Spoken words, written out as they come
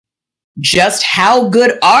Just how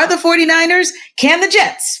good are the 49ers? Can the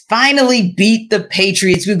Jets finally beat the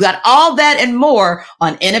Patriots? We've got all that and more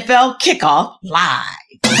on NFL Kickoff Live.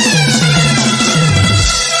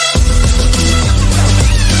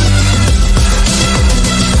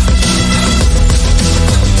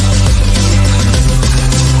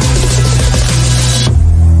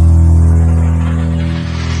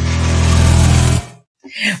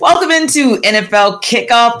 Welcome into NFL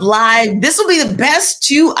Kickoff Live. This will be the best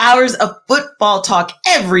 2 hours of football talk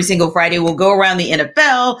every single Friday. We'll go around the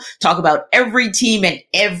NFL, talk about every team and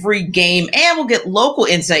every game, and we'll get local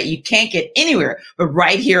insight you can't get anywhere but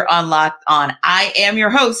right here on Locked On. I am your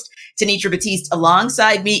host, Tanitra Batiste.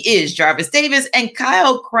 Alongside me is Jarvis Davis and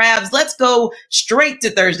Kyle Krabs. Let's go straight to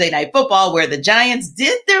Thursday Night Football, where the Giants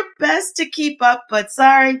did their best to keep up, but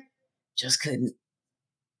sorry, just couldn't.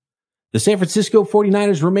 The San Francisco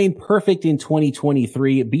 49ers remain perfect in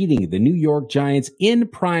 2023, beating the New York Giants in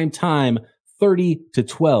prime time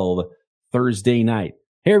 30-12 Thursday night.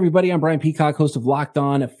 Hey, everybody, I'm Brian Peacock, host of Locked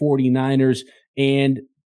On 49ers. And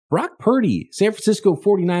Brock Purdy, San Francisco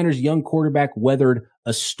 49ers young quarterback, weathered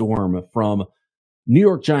a storm from New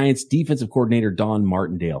York Giants defensive coordinator Don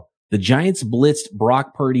Martindale. The Giants blitzed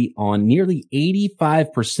Brock Purdy on nearly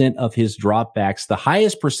 85% of his dropbacks, the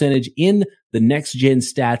highest percentage in the next-gen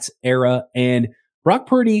stats era. And Brock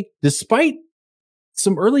Purdy, despite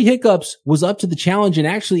some early hiccups, was up to the challenge and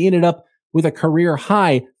actually ended up with a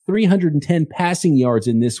career-high 310 passing yards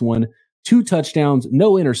in this one, 2 touchdowns,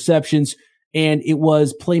 no interceptions, and it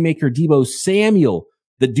was playmaker Deebo Samuel,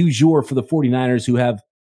 the du jour for the 49ers, who have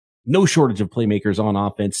no shortage of playmakers on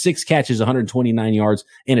offense. 6 catches, 129 yards,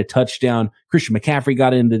 and a touchdown. Christian McCaffrey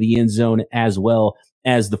got into the end zone as well,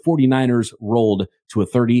 as the 49ers rolled to a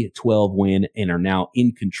 30-12 win and are now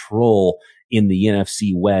in control in the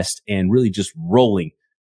NFC West and really just rolling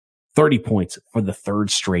 30 points for the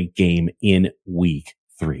third straight game in week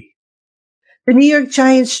 3. The New York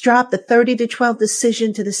Giants dropped the 30-12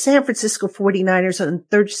 decision to the San Francisco 49ers on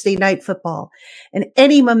Thursday Night Football, and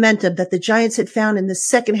any momentum that the Giants had found in the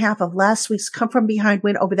second half of last week's come-from-behind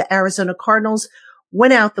win over the Arizona Cardinals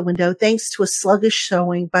went out the window thanks to a sluggish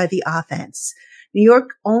showing by the offense. New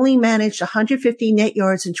York only managed 150 net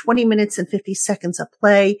yards in 20 minutes and 50 seconds of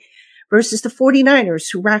play versus the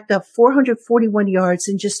 49ers, who racked up 441 yards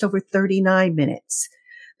in just over 39 minutes.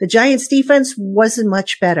 The Giants' defense wasn't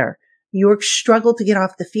much better. New York struggled to get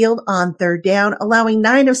off the field on third down, allowing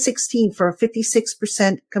 9 of 16 for a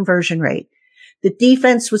 56% conversion rate. The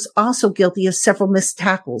defense was also guilty of several missed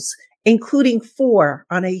tackles, including 4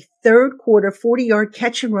 on a third quarter 40-yard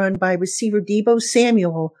catch and run by receiver Deebo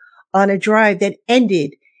Samuel on a drive that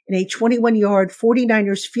ended in a 21-yard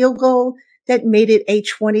 49ers field goal that made it a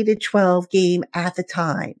 20-12 game at the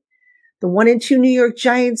time. The 1-2 New York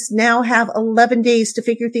Giants now have 11 days to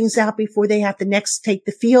figure things out before they have to next take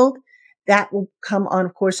the field. That will come on,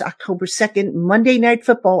 of course, October 2nd, Monday Night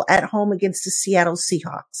Football at home against the Seattle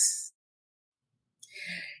Seahawks.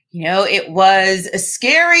 You know, it was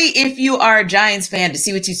scary if you are a Giants fan to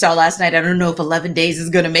see what you saw last night. I don't know if 11 days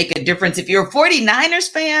is going to make a difference. If you're a 49ers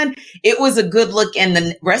fan, it was a good look, and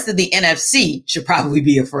the rest of the NFC should probably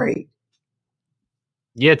be afraid.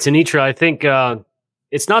 Yeah, Tanitra, I think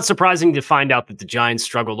it's not surprising to find out that the Giants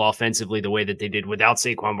struggled offensively the way that they did without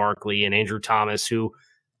Saquon Barkley and Andrew Thomas, who,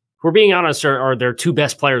 if we're being honest, are their 2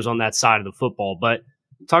 best players on that side of the football. But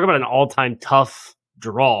talk about an all-time tough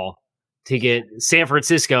draw to get San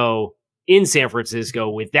Francisco in San Francisco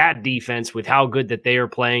with that defense, with how good that they are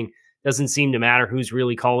playing. Doesn't seem to matter who's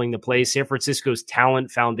really calling the plays. San Francisco's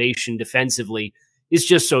talent foundation defensively is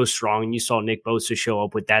just so strong. And you saw Nick Bosa show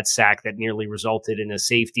up with that sack that nearly resulted in a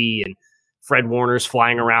safety, and Fred Warner's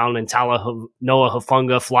flying around, and Noah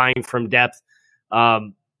Hufanga flying from depth.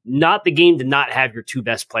 Not the game to not have your 2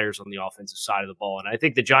 best players on the offensive side of the ball. And I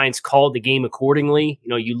think the Giants called the game accordingly. You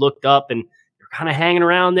know, you looked up and you're kind of hanging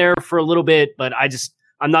around there for a little bit, but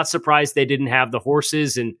I'm not surprised they didn't have the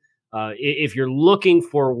horses. And if you're looking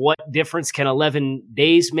for what difference can 11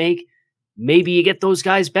 days make, maybe you get those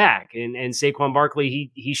guys back. And Saquon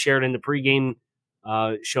Barkley, he shared in the pregame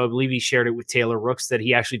show, I believe he shared it with Taylor Rooks, that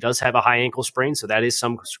he actually does have a high ankle sprain. So that is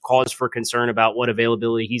some cause for concern about what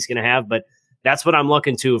availability he's going to have. But that's what I'm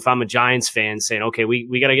looking to if I'm a Giants fan, saying, okay,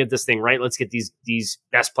 we got to get this thing right. Let's get these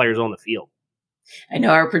best players on the field. I know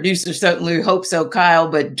our producer certainly hopes so, Kyle,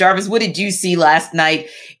 but Jarvis, what did you see last night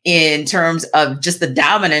in terms of just the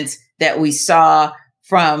dominance that we saw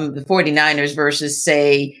from the 49ers versus,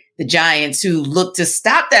 say, the Giants, who looked to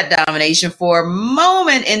stop that domination for a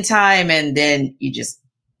moment in time, and then they just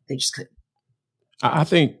couldn't? I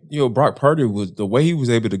think, Brock Purdy, was the way he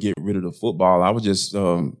was able to get rid of the football. I was just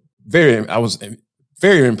I was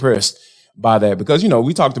very impressed by that because,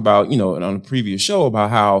 we talked about, on a previous show about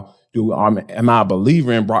how am I a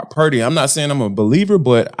believer in Brock Purdy? I'm not saying I'm a believer,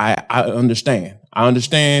 but I understand. I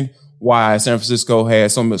understand why San Francisco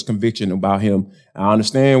had so much conviction about him. I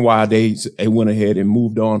understand why they went ahead and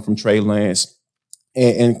moved on from Trey Lance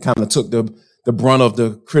and kind of took the brunt of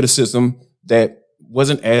the criticism that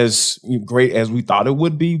wasn't as great as we thought it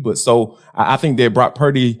would be. But so I think that Brock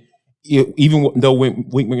Purdy, even though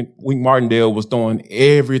Wink Martindale was throwing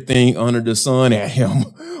everything under the sun at him,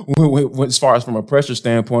 as far as from a pressure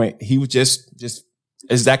standpoint, he was just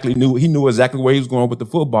exactly he knew exactly where he was going with the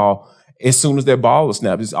football. As soon as that ball was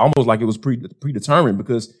snapped, it's almost like it was predetermined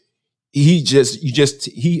because he gets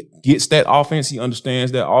that offense. He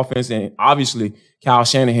understands that offense. And obviously Kyle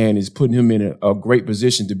Shanahan is putting him in a great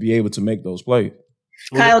position to be able to make those plays.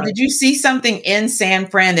 Kyle, did you see something in San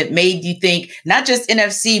Fran that made you think not just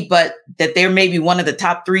NFC, but that they're maybe one of the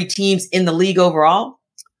top 3 teams in the league overall?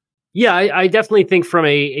 Yeah, I definitely think from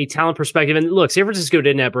a talent perspective, and look, San Francisco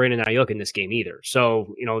didn't have Brandon Ayuk in this game either.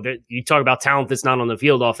 So, you talk about talent that's not on the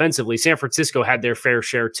field offensively. San Francisco had their fair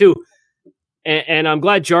share too. And I'm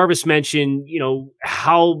glad Jarvis mentioned,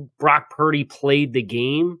 how Brock Purdy played the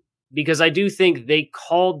game, because I do think they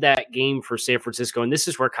called that game for San Francisco. And this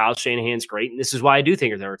is where Kyle Shanahan's great. And this is why I do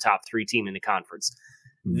think they're a top 3 team in the conference.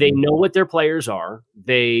 Mm-hmm. They know what their players are.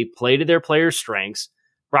 They play to their players' strengths.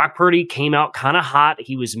 Brock Purdy came out kind of hot.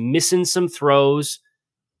 He was missing some throws,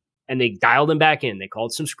 and they dialed him back in. They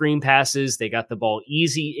called some screen passes. They got the ball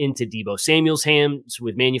easy into Deebo Samuel's hands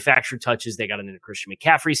with manufactured touches. They got it into Christian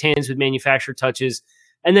McCaffrey's hands with manufactured touches.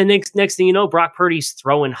 And then next thing you know, Brock Purdy's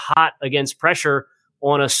throwing hot against pressure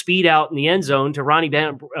on a speed out in the end zone to Ronnie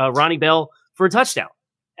Bell for a touchdown.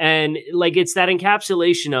 And it's that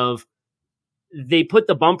encapsulation of they put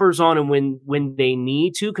the bumpers on him when they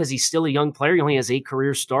need to, because he's still a young player. He only has 8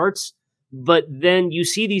 career starts. But then you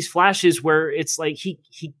see these flashes where it's like he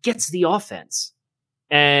gets the offense.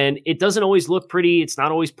 And it doesn't always look pretty. It's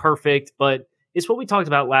not always perfect. But it's what we talked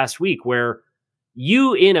about last week, where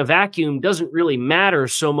you in a vacuum doesn't really matter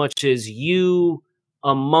so much as you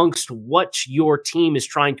amongst what your team is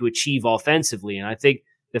trying to achieve offensively. And I think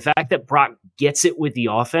the fact that Brock gets it with the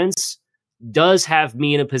offense does have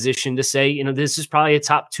me in a position to say, this is probably a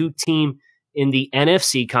top 2 team in the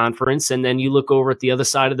NFC conference. And then you look over at the other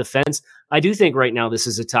side of the fence. I do think right now this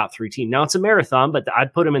is a top 3 team. Now it's a marathon, but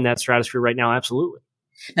I'd put them in that stratosphere right now. Absolutely.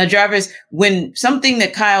 Now, Jarvis, when something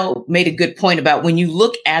that Kyle made a good point about, when you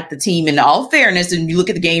look at the team in all fairness and you look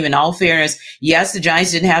at the game in all fairness, yes, the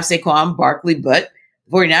Giants didn't have Saquon Barkley, but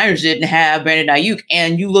 49ers didn't have Brandon Ayuk,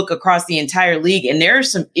 and you look across the entire league, and there are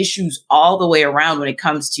some issues all the way around when it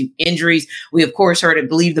comes to injuries. We, of course, heard, I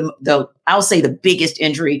believe, I'll say the biggest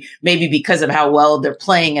injury, maybe because of how well they're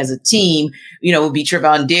playing as a team, would be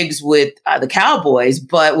Trevon Diggs with the Cowboys.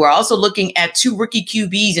 But we're also looking at 2 rookie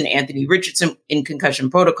QBs and Anthony Richardson in concussion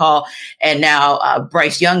protocol, and now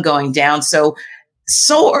Bryce Young going down. So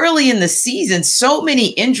early in the season, so many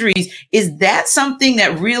injuries. Is that something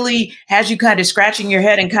that really has you kind of scratching your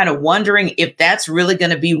head and kind of wondering if that's really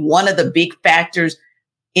going to be one of the big factors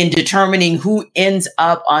in determining who ends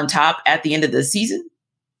up on top at the end of the season?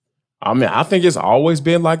 I mean, I think it's always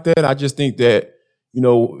been like that. I just think that,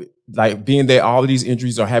 being that all of these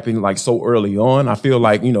injuries are happening so early on, I feel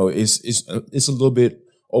like, it's a little bit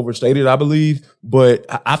overstated, I believe. But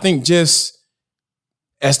I think just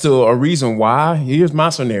as to a reason why, here's my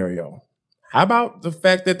scenario. How about the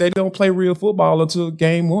fact that they don't play real football until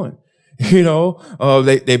game 1?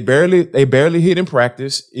 They barely hit in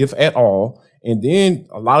practice, if at all. And then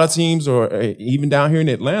a lot of teams, or even down here in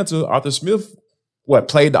Atlanta, Arthur Smith,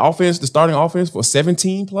 played the starting offense for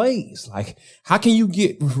 17 plays. How can you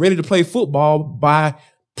get ready to play football by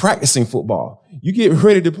practicing football? You get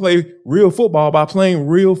ready to play real football by playing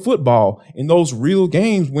real football in those real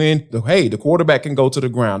games when the quarterback can go to the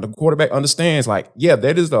ground. The quarterback understands that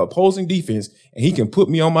is the opposing defense, and he can put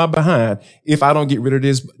me on my behind if I don't get rid of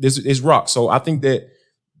this rock. So I think that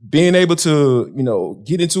being able to,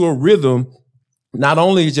 get into a rhythm, not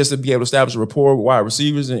only just to be able to establish a rapport with wide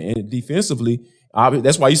receivers and defensively,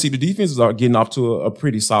 that's why you see the defenses are getting off to a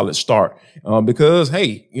pretty solid start, because,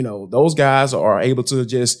 those guys are able to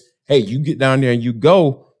just, you get down there and you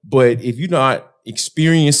go. But if you're not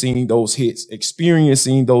experiencing those hits,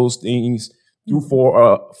 experiencing those things through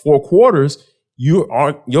 4 quarters,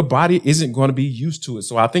 your body isn't going to be used to it.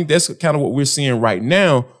 So I think that's kind of what we're seeing right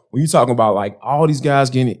now when you're talking about all these guys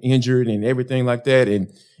getting injured and everything like that.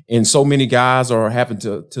 And so many guys are having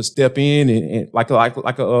to step in and like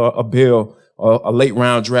a Bell, a late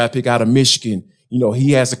round draft pick out of Michigan.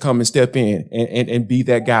 He has to come and step in and be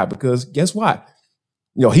that guy, because guess what?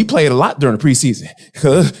 he played a lot during the preseason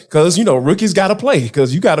because rookies got to play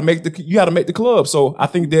because you got to make the club. So I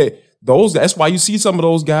think that's why you see some of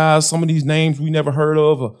those guys, some of these names we never heard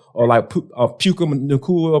of, or like Puka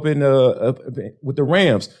Nakua up in with the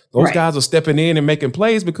Rams. Those guys are stepping in and making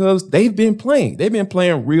plays because they've been playing. They've been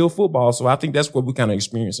playing real football. So I think that's what we're kind of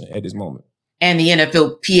experiencing at this moment. And the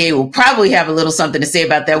NFLPA will probably have a little something to say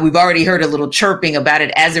about that. We've already heard a little chirping about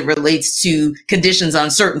it as it relates to conditions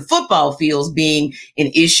on certain football fields being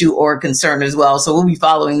an issue or a concern as well. So we'll be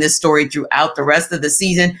following this story throughout the rest of the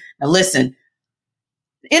season. Now, listen,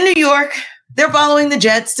 in New York, they're following the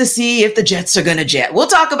Jets to see if the Jets are going to jet. We'll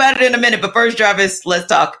talk about it in a minute. But first, Jarvis, let's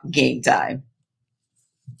talk game time.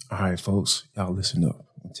 All right, folks, y'all listen up.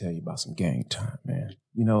 I'll tell you about some game time, man.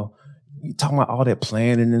 You talking about all that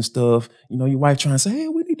planning and stuff. Your wife trying to say, hey,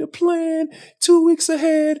 we need to plan 2 weeks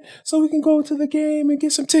ahead so we can go to the game and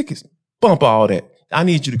get some tickets. Bump all that. I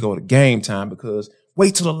need you to go to game time because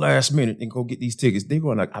wait till the last minute and go get these tickets.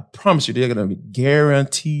 I promise you, they're going to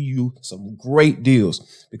guarantee you some great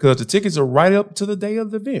deals because the tickets are right up to the day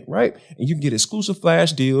of the event, right? And you can get exclusive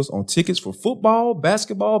flash deals on tickets for football,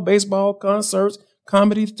 basketball, baseball, concerts,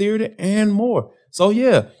 comedy, theater, and more. So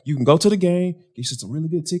yeah, you can go to the game, get you some really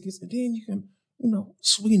good tickets, and then you can,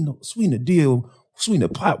 sweeten the deal, sweeten the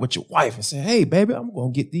pot with your wife and say, hey, baby, I'm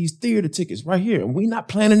going to get these theater tickets right here. And we're not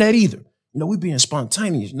planning that either. We being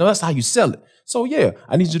spontaneous. That's how you sell it. So yeah,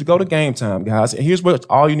 I need you to go to Game Time, guys. And here's what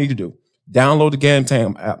all you need to do. Download the Game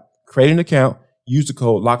Time app, create an account, use the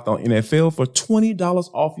code LOCKEDONNFL for $20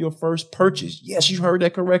 off your first purchase. Yes, you heard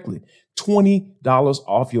that correctly. $20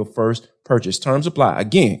 off your first purchase. Terms apply.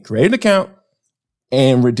 Again, create an account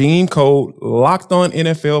and redeem code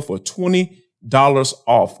LOCKEDONNFL for $20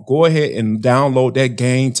 off. Go ahead and download that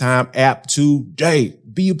Game Time app today.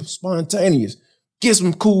 Be spontaneous. Get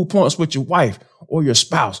some cool points with your wife or your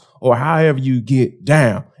spouse or however you get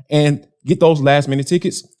down and get those last minute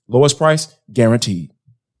tickets. Lowest price guaranteed.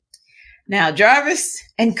 Now, Jarvis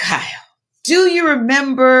and Kyle, do you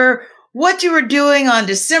remember what you were doing on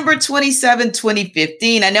December 27,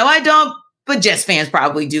 2015? I know I don't, but Jets fans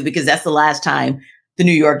probably do because that's the last time the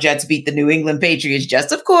New York Jets beat the New England Patriots.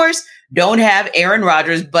 Jets, of course, don't have Aaron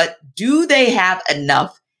Rodgers, but do they have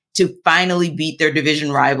enough to finally beat their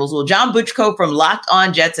division rivals? Well, John Butchko from Locked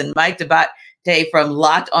On Jets and Mike Dabate from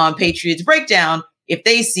Locked On Patriots break down if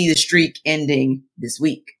they see the streak ending this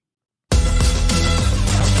week.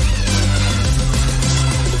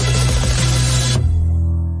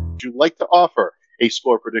 Would you like to offer a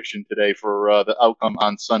score prediction today for the outcome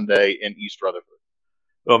on Sunday in East Rutherford?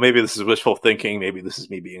 Well, maybe this is wishful thinking. Maybe this is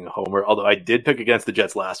me being a homer, although I did pick against the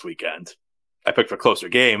Jets last weekend. I picked for a closer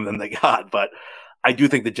game than they got, but I do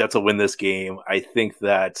think the Jets will win this game. I think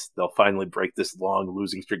that they'll finally break this long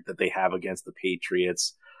losing streak that they have against the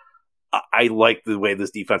Patriots. I like the way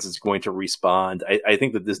this defense is going to respond. I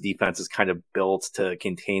think that this defense is kind of built to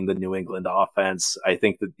contain the New England offense. I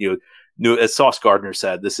think that, as Sauce Gardner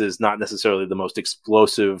said, this is not necessarily the most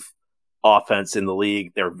explosive offense in the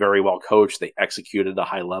league. They're very well coached. They execute at a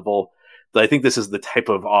high level. But I think this is the type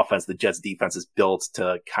of offense the Jets defense is built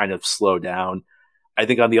to kind of slow down. I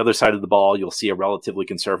think on the other side of the ball, you'll see a relatively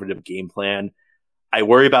conservative game plan. I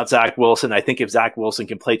worry about Zach Wilson. I think if Zach Wilson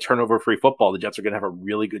can play turnover-free football, the Jets are going to have a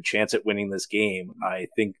really good chance at winning this game. I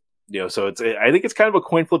think, I think it's kind of a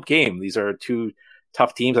coin flip game. These are two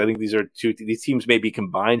tough teams. I think these teams may be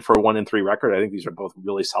combined for a 1-3 record. I think these are both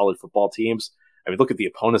really solid football teams. I mean, look at the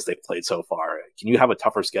opponents they've played so far. Can you have a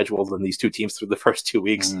tougher schedule than these two teams through the first 2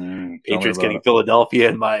 weeks? Patriots getting Philadelphia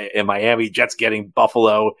and Miami, Jets getting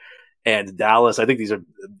Buffalo and Dallas. I think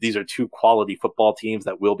these are two quality football teams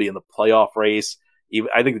that will be in the playoff race.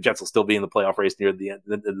 I think the Jets will still be in the playoff race near the end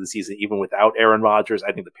of the season, even without Aaron Rodgers.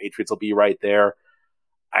 I think the Patriots will be right there.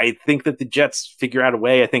 I think that the Jets figure out a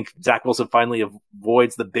way. I think Zach Wilson finally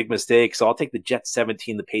avoids the big mistake. So I'll take the Jets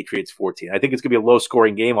 17, the Patriots 14. I think it's going to be a low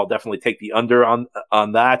scoring game. I'll definitely take the under on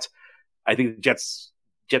that. I think the Jets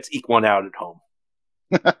eke one out at home.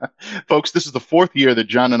 Folks, this is the fourth year that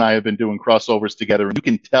John and I have been doing crossovers together, and you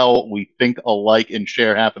can tell we think alike and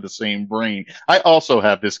share half of the same brain. I also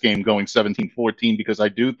have this game going 17-14 because I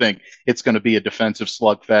do think it's going to be a defensive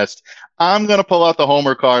slugfest. I'm going to pull out the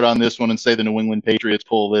homer card on this one and say the New England Patriots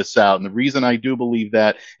pull this out. And the reason I do believe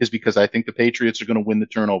that is because I think the Patriots are going to win the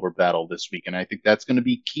turnover battle this week. And I think that's going to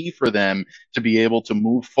be key for them to be able to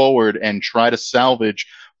move forward and try to salvage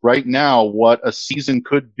right now what a season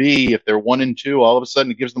could be. If they're 1-2, all of a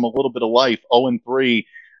sudden it gives them a little bit of life. 0-3,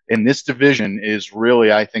 in this division is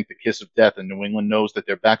really, I think, the kiss of death. And New England knows that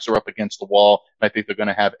their backs are up against the wall. I think they're going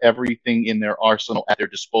to have everything in their arsenal at their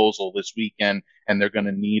disposal this weekend, and they're going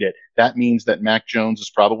to need it. That means that Mac Jones is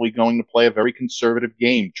probably going to play a very conservative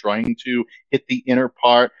game, trying to hit the inner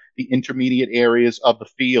part, the intermediate areas of the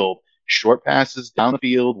field. Short passes down the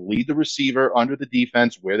field, lead the receiver under the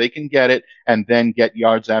defense where they can get it, and then get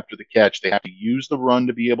yards after the catch. They have to use the run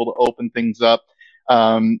to be able to open things up.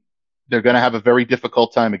 They're going to have a very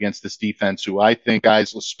difficult time against this defense, who I think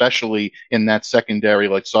guys, especially in that secondary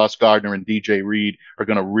like Sauce Gardner and DJ Reed, are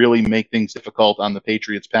going to really make things difficult on the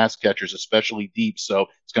Patriots pass catchers, especially deep. So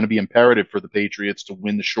it's going to be imperative for the Patriots to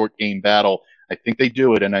win the short game battle. I think they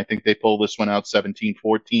do it, and I think they pull this one out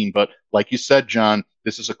 17-14. But like you said, John,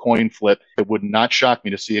 this is a coin flip. It would not shock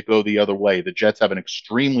me to see it go the other way. The Jets have an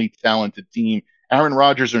extremely talented team. Aaron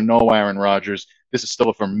Rodgers or no Aaron Rodgers, this is still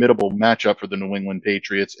a formidable matchup for the New England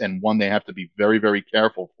Patriots, and one they have to be very, very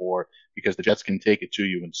careful for, because the Jets can take it to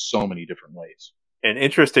you in so many different ways. And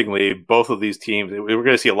interestingly, both of these teams, we're going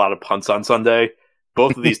to see a lot of punts on Sunday.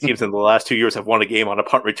 Both of these teams in the last 2 years have won a game on a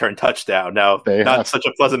punt return touchdown. Now, not such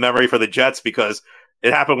a pleasant memory for the Jets, because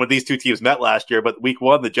it happened when these two teams met last year, but week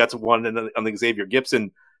one, the Jets won on the Xavier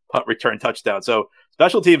Gibson punt return touchdown. So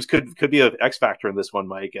special teams could be an X factor in this one,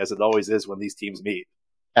 Mike, as it always is when these teams meet.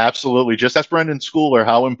 Absolutely. Just ask Brendan Schooler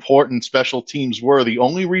how important special teams were. The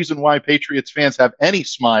only reason why Patriots fans have any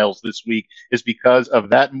smiles this week is because of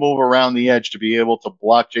that move around the edge to be able to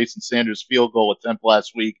block Jason Sanders' field goal attempt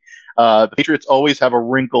last week. The Patriots always have a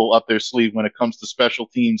wrinkle up their sleeve when it comes to special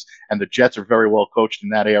teams, and the Jets are very well coached in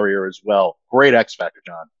that area as well. Great X factor,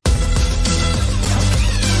 John.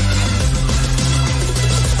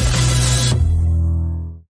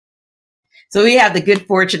 So we have the good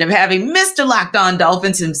fortune of having Mr. Locked On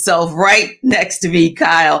Dolphins himself right next to me,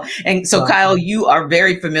 Kyle. And so, Kyle, you are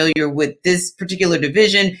very familiar with this particular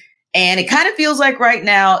division, and it kind of feels like right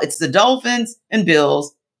now it's the Dolphins and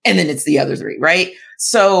Bills, and then it's the other three, right?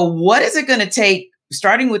 So what is it going to take,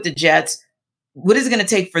 starting with the Jets, what is it going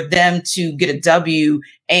to take for them to get a W?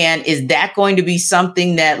 And is that going to be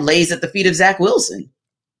something that lays at the feet of Zach Wilson?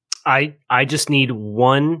 I just need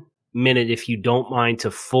 1 minute, if you don't mind, to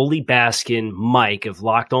fully bask in Mike of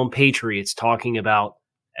Locked On Patriots talking about,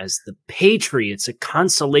 as the Patriots, a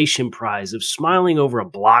consolation prize of smiling over a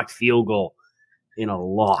blocked field goal in a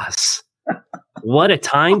loss. What a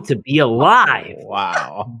time to be alive.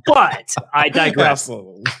 Wow. But I digress.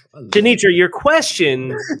 Denitra, your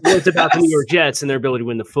question was about the New York Jets and their ability to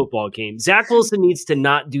win the football game. Zach Wilson needs to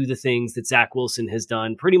not do the things that Zach Wilson has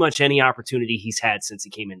done pretty much any opportunity he's had since he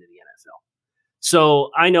came into the NFL. So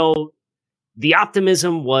I know the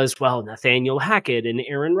optimism was, well, Nathaniel Hackett and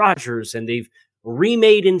Aaron Rodgers, and they've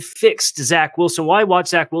remade and fixed Zach Wilson. Why watch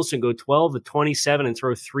Zach Wilson go 12 of 27 and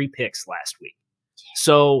throw 3 picks last week?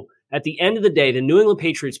 So at the end of the day, the New England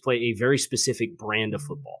Patriots play a very specific brand of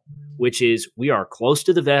football, which is we are close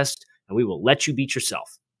to the vest and we will let you beat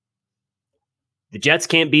yourself. The Jets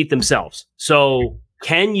can't beat themselves. So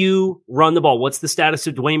can you run the ball? What's the status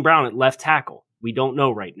of Dwayne Brown at left tackle? We don't know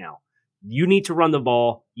right now. You need to run the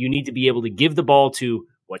ball. You need to be able to give the ball to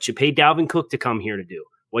what you paid Dalvin Cook to come here to do,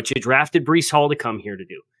 what you drafted Breece Hall to come here to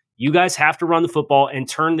do. You guys have to run the football and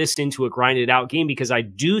turn this into a grinded out game, because I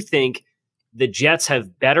do think the Jets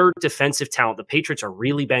have better defensive talent. The Patriots are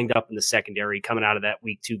really banged up in the secondary coming out of that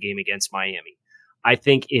week 2 game against Miami. I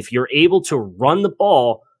think if you're able to run the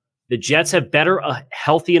ball, the Jets have better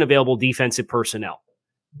healthy and available defensive personnel.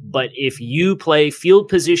 But if you play field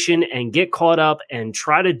position and get caught up and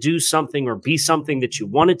try to do something or be something that you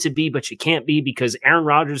want it to be, but you can't be because Aaron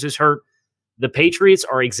Rodgers is hurt, the Patriots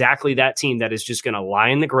are exactly that team that is just going to lie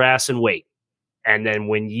in the grass and wait. And then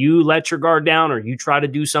when you let your guard down or you try to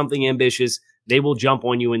do something ambitious, they will jump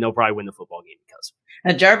on you and they'll probably win the football game because.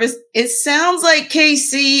 Now, Jarvis, it sounds like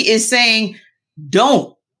KC is saying,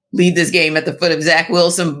 don't leave this game at the foot of Zach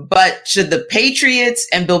Wilson, but should the Patriots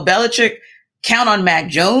and Bill Belichick count on Mac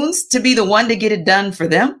Jones to be the one to get it done for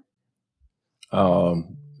them?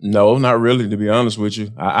 No, not really, to be honest with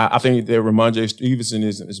you. I think that Ramondre Stevenson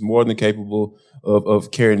is more than capable of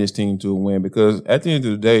carrying this team to a win, because at the end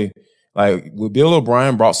of the day, like, Bill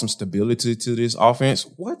O'Brien brought some stability to this offense.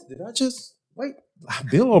 What? Did I just wait?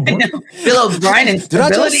 Bill O'Brien? Bill O'Brien and did I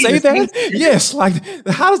just say that? Yes. Like,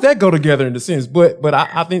 how does that go together in the sense? But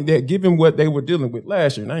I think that given what they were dealing with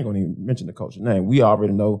last year, and I ain't going to even mention the coach's name, we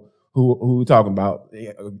already know who we're talking about.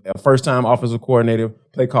 A first-time offensive coordinator,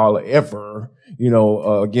 play caller ever,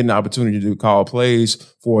 getting the opportunity to call plays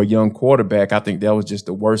for a young quarterback. I think that was just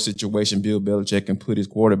the worst situation Bill Belichick can put his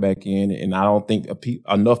quarterback in. And I don't think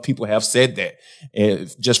enough people have said that.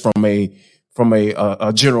 And just from a from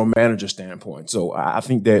a general manager standpoint. So I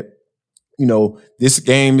think that, this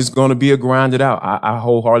game is going to be a grinded out. I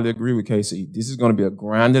wholeheartedly agree with Casey. This is going to be a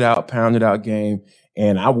grinded out, pounded out game.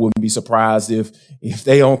 And I wouldn't be surprised if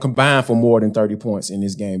they don't combine for more than 30 points in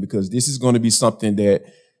this game, because this is going to be something that,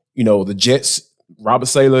 the Jets, Robert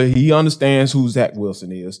Saleh, he understands who Zach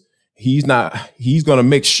Wilson is. He's going to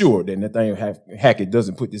make sure that Nathaniel Hackett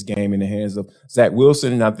doesn't put this game in the hands of Zach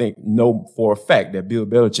Wilson. And I know for a fact that Bill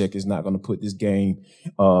Belichick is not going to put this game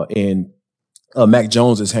in Mac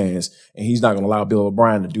Jones's hands, and he's not going to allow Bill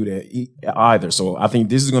O'Brien to do that either. So I think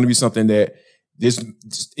this is going to be something that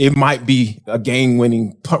it might be a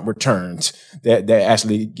game-winning punt returns that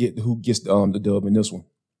actually who gets the dub in this one.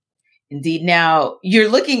 Indeed. Now you're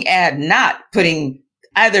looking at not putting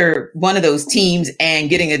either one of those teams and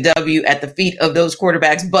getting a W at the feet of those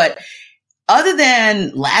quarterbacks, but other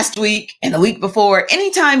than last week and the week before,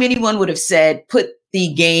 anytime anyone would have said put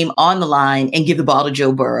the game on the line and give the ball to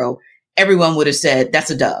Joe Burrow, everyone would have said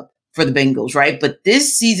that's a dub for the Bengals, right? But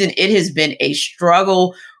this season, it has been a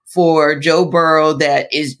struggle for Joe Burrow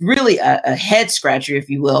that is really a head scratcher, if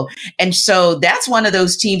you will. And so that's one of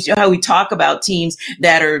those teams, how we talk about teams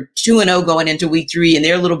that are 2-0 going into week 3, and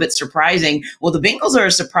they're a little bit surprising. Well, the Bengals are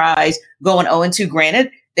a surprise going 0-2.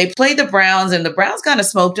 Granted, they played the Browns, and the Browns kind of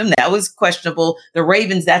smoked them. That was questionable. The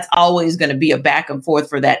Ravens, that's always going to be a back and forth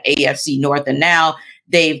for that AFC North. And now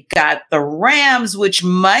they've got the Rams, which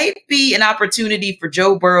might be an opportunity for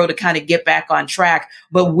Joe Burrow to kind of get back on track.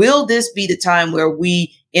 But will this be the time where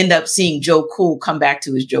we end up seeing Joe Cool come back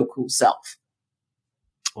to his Joe Cool self?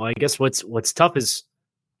 Well, I guess what's tough is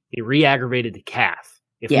he re-aggravated the calf.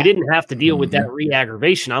 If we didn't have to deal with that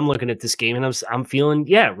re-aggravation, I'm looking at this game and I'm feeling,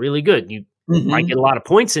 really good. You might get a lot of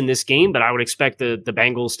points in this game, but I would expect the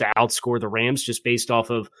Bengals to outscore the Rams just based off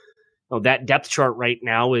of that depth chart right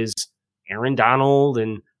now is Aaron Donald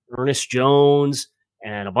and Ernest Jones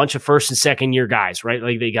and a bunch of first and second year guys, right?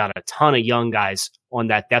 Like they got a ton of young guys on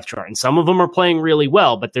that depth chart, and some of them are playing really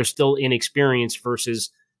well, but they're still inexperienced versus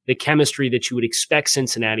the chemistry that you would expect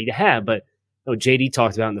Cincinnati to have. But JD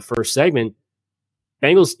talked about in the first segment,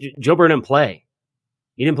 Bengals, Joe Burrow didn't play.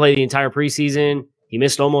 He didn't play the entire preseason. He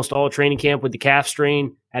missed almost all training camp with the calf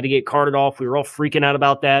strain, had to get carted off. We were all freaking out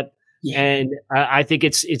about that. Yeah. And I think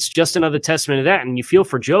it's just another testament to that. And you feel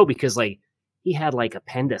for Joe because he had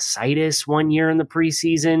appendicitis one year in the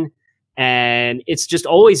preseason. And it's just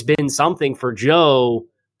always been something for Joe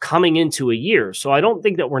coming into a year. So I don't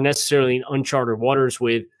think that we're necessarily in uncharted waters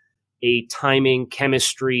with a timing,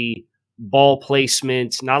 chemistry, ball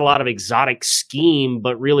placement, not a lot of exotic scheme,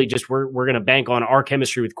 but really just we're going to bank on our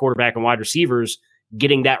chemistry with quarterback and wide receivers,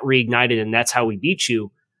 getting that reignited, and that's how we beat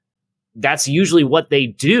you. That's usually what they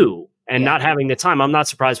do, and not having the time. I'm not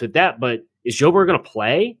surprised with that, but is Joe Burrow going to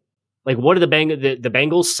play? What are the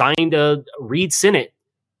Bengals signed Reed Sinnett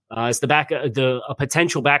as a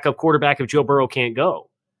potential backup quarterback if Joe Burrow can't go.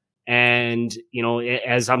 And,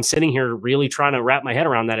 as I'm sitting here really trying to wrap my head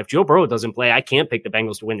around that, if Joe Burrow doesn't play, I can't pick the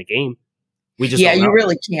Bengals to win the game. You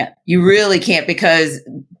really can't. You really can't, because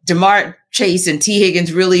DeMar Chase and T.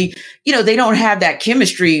 Higgins really, they don't have that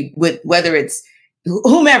chemistry with whether it's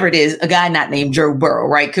whomever it is, a guy not named Joe Burrow,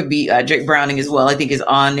 right? Could be Jake Browning as well, I think is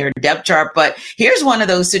on their depth chart. But here's one of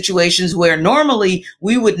those situations where normally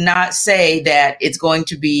we would not say that it's going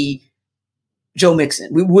to be Joe Mixon.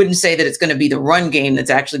 We wouldn't say that it's going to be the run game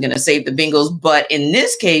that's actually going to save the Bengals. But in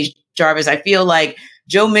this case, Jarvis, I feel like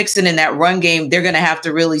Joe Mixon in that run game, they're going to have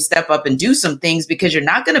to really step up and do some things, because you're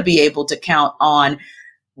not going to be able to count on,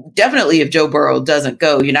 definitely if Joe Burrow doesn't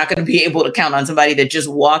go, you're not going to be able to count on somebody that just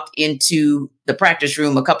walked into the practice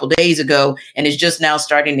room a couple days ago and is just now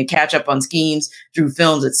starting to catch up on schemes through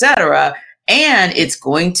films, etc. And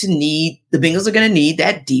the Bengals are going to need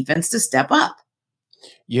that defense to step up.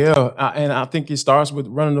 Yeah, and I think it starts with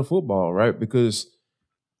running the football, right? Because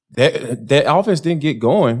that offense didn't get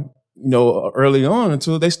going, early on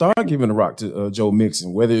until they started giving the rock to Joe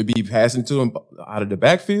Mixon, whether it be passing to him out of the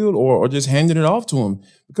backfield or just handing it off to him.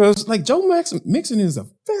 Because Joe Mixon is a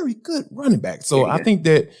very good running back. So I think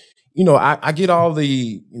that, I get all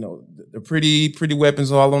the pretty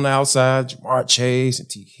weapons all on the outside, Jamar Chase and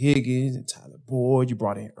T. Higgins and Tyler Boyd. You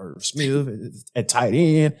brought in Irv Smith at tight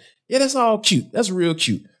end. Yeah, that's all cute. That's real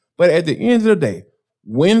cute. But at the end of the day,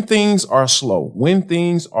 when things are slow, when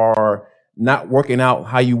things are not working out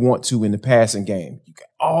how you want to in the passing game, you can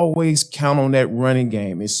always count on that running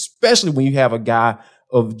game, especially when you have a guy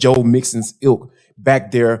of Joe Mixon's ilk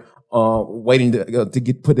back there waiting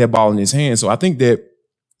to put that ball in his hand. So I think that,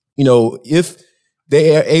 if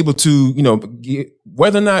they are able to,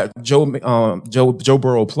 whether or not Joe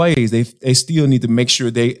Burrow plays, they still need to make sure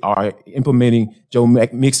they are implementing Joe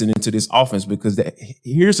Mixon into this offense, because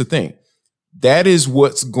here's the thing. That is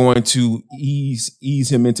what's going to ease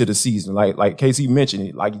him into the season. Like Casey mentioned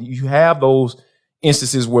it. Like, you have those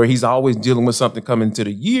instances where he's always dealing with something coming into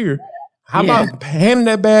the year. How about handing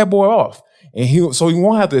that bad boy off? And he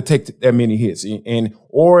won't have to take that many hits,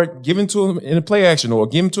 or give him to him in a play action, or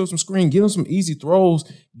give him to him some screen, give him some easy throws,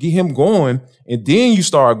 get him going, and then you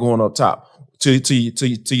start going up top to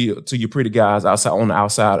your pretty guys outside on the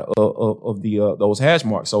outside of the those hash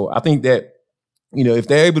marks. So I think that, if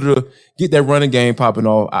they're able to get that running game popping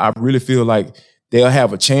off, I really feel like they'll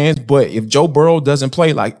have a chance. But if Joe Burrow doesn't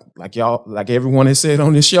play like everyone has said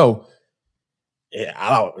on this show, yeah,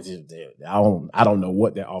 I don't know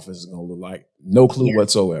what that offense is going to look like. No clue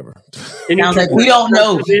whatsoever. Sounds like we don't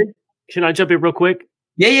know. Can I jump in real quick?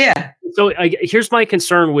 Yeah. So here's my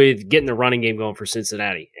concern with getting the running game going for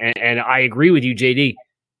Cincinnati. And I agree with you, JD.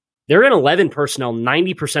 They're in 11 personnel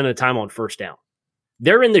 90% of the time on first down.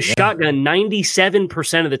 They're in the shotgun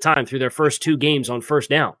 97% of the time through their first 2 games on first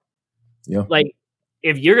down. Yeah. Like,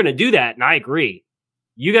 if you're going to do that, and I agree,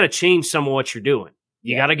 you got to change some of what you're doing.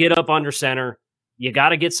 You got to get up under center. You got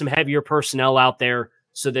to get some heavier personnel out there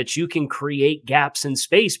so that you can create gaps in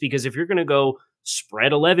space. Because if you're going to go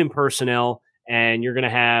spread 11 personnel and you're going to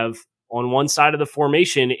have on one side of the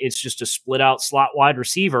formation, it's just a split out slot wide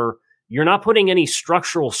receiver, you're not putting any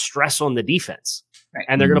structural stress on the defense. Right.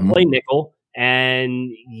 And they're going to play nickel,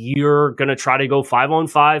 and you're going to try to go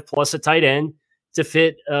 5-on-5 plus a tight end to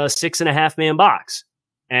fit a 6.5 man box.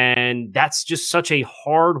 And that's just such a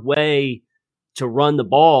hard way to run the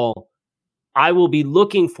ball. I will be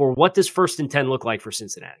looking for what does 1st and 10 look like for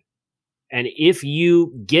Cincinnati. And if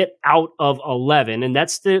you get out of 11, and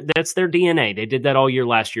that's their DNA. They did that all year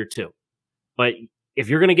last year too. But if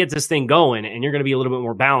you're going to get this thing going and you're going to be a little bit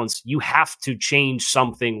more balanced, you have to change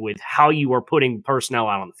something with how you are putting personnel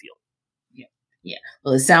out on the field. Yeah.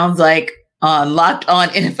 Well, it sounds like on Locked On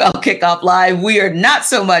NFL Kickoff Live, we are not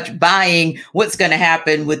so much buying what's going to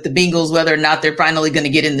happen with the Bengals, whether or not they're finally going to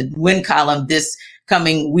get in the win column this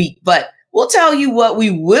coming week, but we'll tell you what we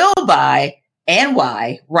will buy and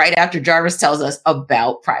why right after Jarvis tells us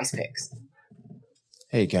about Prize Picks.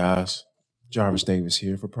 Hey guys, Jarvis Davis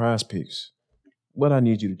here for Prize Picks. What I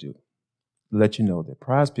need you to do, let you know that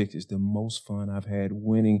Prize Picks is the most fun I've had,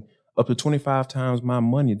 winning up to 25 times my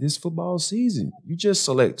money this football season. You just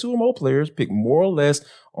select 2 or more players, pick more or less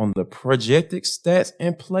on the projected stats,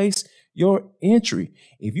 and place your entry.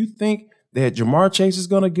 If you think that Jamar Chase is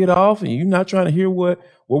going to get off and you're not trying to hear what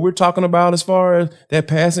we're talking about as far as that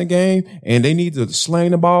passing game, and they need to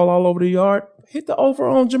sling the ball all over the yard, hit the over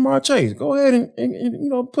on Jamar Chase. Go ahead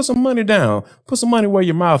and put some money down. Put some money where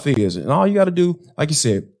your mouth is. And all you got to do, like you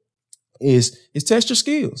said, is test your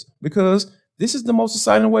skills, because this is the most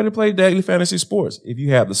exciting way to play daily fantasy sports. If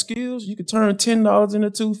you have the skills, you can turn $10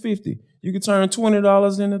 into $250. You can turn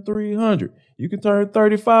 $20 into $300. You can turn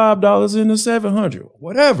 $35 into $700.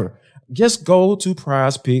 Whatever. Just go to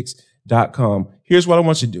prizepicks.com. Here's what I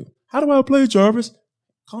want you to do. How do I play, Jarvis?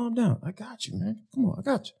 Calm down. I got you, man. Come on, I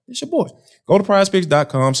got you. It's your boy. Go to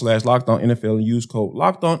prizepicks.com/LockedOnNFL and use code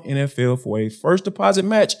LockedOnNFL for a first deposit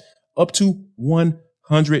match up to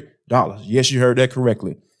 $100. Yes, you heard that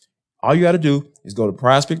correctly. All you got to do is go to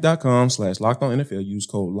prizepicks.com/LockedOnNFL. Use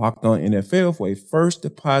code LockedOnNFL for a first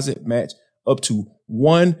deposit match up to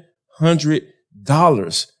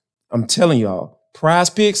 $100. I'm telling y'all, Prize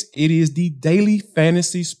Picks, it is the daily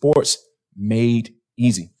fantasy sports made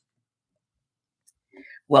easy.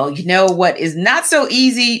 Well, you know what is not so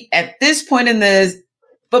easy at this point in the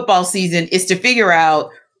football season is to figure out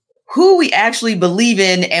who we actually believe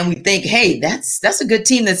in and we think, hey, that's a good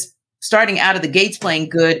team that's starting out of the gates playing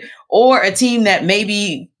good, or a team that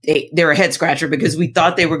maybe they're a head scratcher because we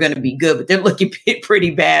thought they were going to be good, but they're looking pretty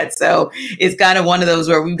bad. So it's kind of one of those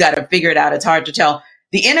where we've got to figure it out. It's hard to tell.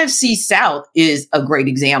 The NFC South is a great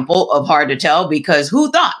example of hard to tell, because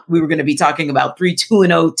who thought we were going to be talking about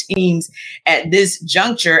 3-2-0 teams at this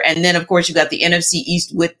juncture? And then, of course, you got the NFC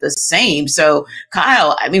East with the same. So,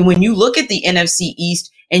 Kyle, I mean, when you look at the NFC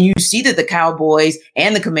East and you see that the Cowboys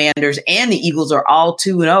and the Commanders and the Eagles are all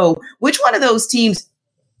 2-0, which one of those teams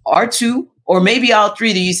are 2, or maybe all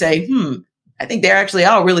 3 that you say, I think they're actually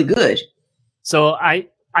all really good? So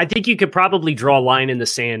I think you could probably draw a line in the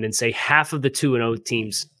sand and say half of the 2-0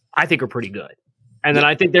 teams I think are pretty good. And then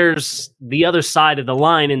I think there's the other side of the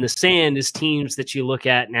line in the sand is teams that you look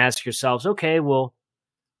at and ask yourselves, okay, well,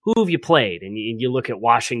 who have you played? And you look at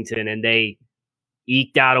Washington and they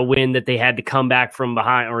eked out a win that they had to come back from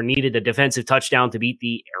behind or needed a defensive touchdown to beat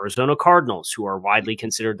the Arizona Cardinals, who are widely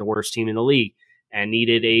considered the worst team in the league, and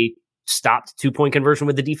needed a stopped 2-point conversion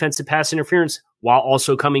with the defensive pass interference while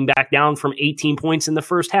also coming back down from 18 points in the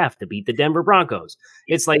first half to beat the Denver Broncos.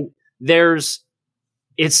 It's like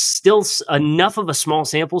it's still enough of a small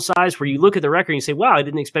sample size where you look at the record and you say, wow, I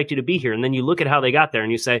didn't expect you to be here. And then you look at how they got there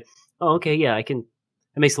and you say, oh, okay, yeah, it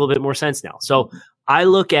makes a little bit more sense now. So I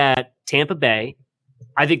look at Tampa Bay.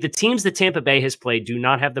 I think the teams that Tampa Bay has played do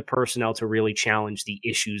not have the personnel to really challenge the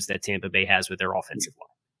issues that Tampa Bay has with their offensive line.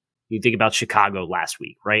 You think about Chicago last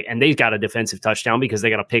week, right? And they got a defensive touchdown because they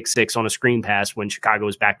got a pick six on a screen pass when Chicago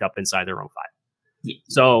was backed up inside their own 5. Yeah.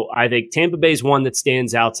 So I think Tampa Bay's one that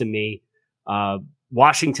stands out to me.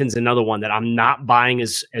 Washington's another one that I'm not buying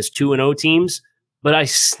as 2-0 teams, but I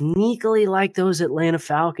sneakily like those Atlanta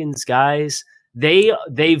Falcons guys. They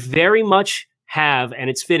very much have, and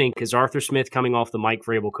it's fitting because Arthur Smith coming off the Mike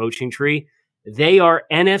Vrabel coaching tree, they are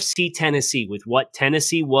NFC Tennessee with what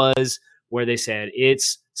Tennessee was, where they said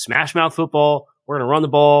it's smash mouth football. We're going to run the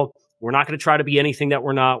ball. We're not going to try to be anything that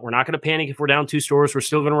we're not. We're not going to panic if we're down 2 scores. We're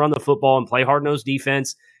still going to run the football and play hard-nosed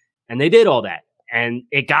defense. And they did all that. And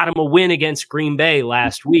it got them a win against Green Bay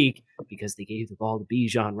last week because they gave the ball to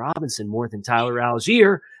Bijan Robinson more than Tyler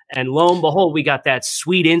Algier. And lo and behold, we got that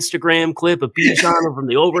sweet Instagram clip of Bijan from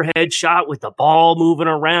the overhead shot with the ball moving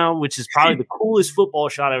around, which is probably the coolest football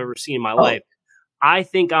shot I've ever seen in my life. I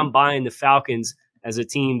think I'm buying the Falcons as a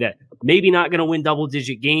team that maybe not going to win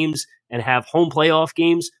double-digit games and have home playoff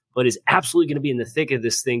games, but is absolutely going to be in the thick of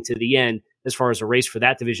this thing to the end as far as a race for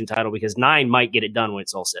that division title, because 9 might get it done when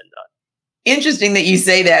it's all said and done. Interesting that you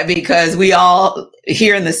say that, because we all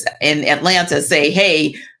here in Atlanta say,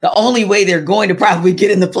 hey, the only way they're going to probably get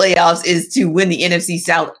in the playoffs is to win the NFC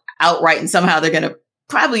South outright. And somehow they're going to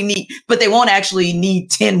probably need, but they won't actually need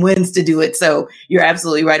 10 wins to do it. So you're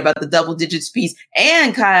absolutely right about the double digits piece.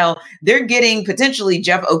 And Kyle, they're getting potentially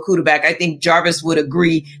Jeff Okudah back. I think Jarvis would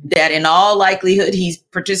agree that in all likelihood, he's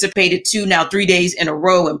participated 3 days in a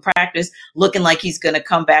row in practice, looking like he's going to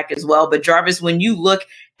come back as well. But Jarvis, when you look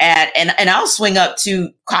at, and I'll swing up to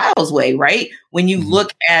Kyle's way, right? When you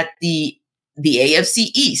look at the AFC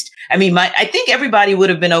East, I mean, I think everybody would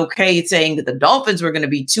have been okay saying that the Dolphins were going to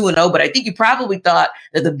be 2-0, but I think you probably thought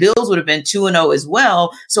that the Bills would have been 2-0 as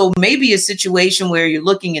well. So maybe a situation where you're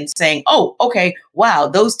looking and saying, oh, okay, wow,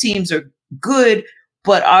 those teams are good,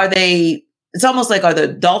 but it's almost like, are the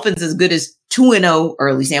Dolphins as good as 2-0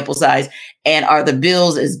 early sample size? And are the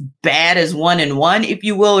Bills as bad as 1-1, if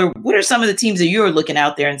you will? Or what are some of the teams that you're looking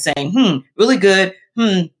out there and saying, really good,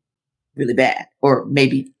 really bad, or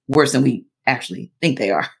maybe worse than we actually think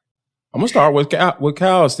they are? I'm gonna start with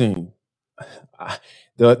Kyle's team.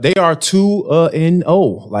 They are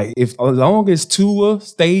 2-0. Like, as long as Tua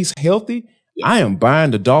stays healthy, I am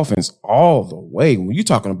buying the Dolphins all the way. When you're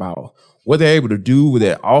talking about what they're able to do with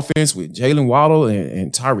their offense with Jalen Waddle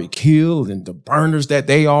and Tyreek Hill and the burners that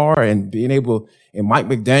they are, and being able, and Mike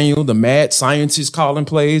McDaniel, the mad scientist calling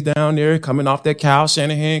plays down there, coming off that Kyle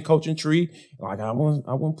Shanahan coaching tree. Like, I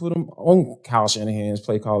won't put him on Kyle Shanahan's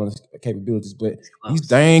play calling capabilities, but he's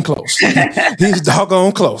dang close. He's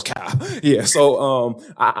doggone close, Kyle. Yeah. So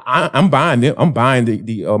I'm buying them. I'm buying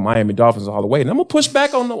the Miami Dolphins all the way, and I'm gonna push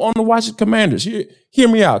back on the Washington Commanders. Hear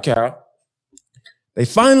me out, Kyle. They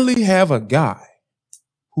finally have a guy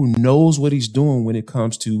who knows what he's doing when it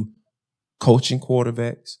comes to coaching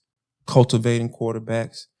quarterbacks, cultivating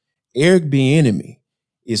quarterbacks. Eric Bieniemy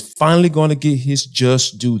is finally going to get his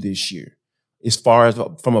just due this year, as far as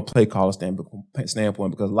from a play caller standpoint,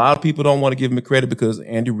 because a lot of people don't want to give him the credit because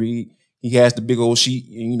Andy Reid, he has the big old sheet,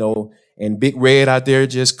 and Big Red out there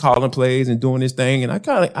just calling plays and doing his thing. And I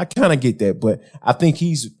kind of get that, but I think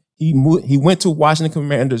he went to Washington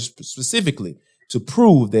Commanders specifically to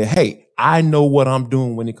prove that, hey, I know what I'm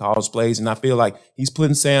doing when he calls plays. And I feel like he's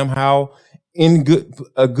putting Sam Howell in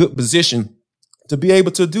a good position to be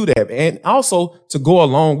able to do that. And also to go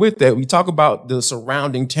along with that, we talk about the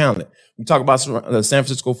surrounding talent. We talk about the San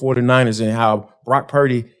Francisco 49ers and how Brock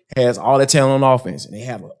Purdy has all that talent on offense. And they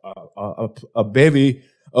have a bevy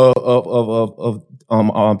of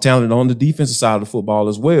talent on the defensive side of the football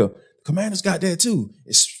as well. Commanders got that too.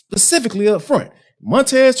 It's specifically up front.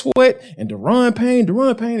 Montez Sweat and Daron Payne.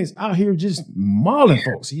 Daron Payne is out here just mauling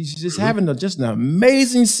folks. He's just having an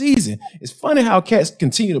amazing season. It's funny how cats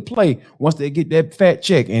continue to play once they get that fat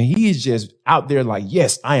check. And he is just out there like,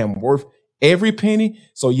 yes, I am worth every penny.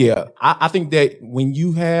 So, yeah, I think that when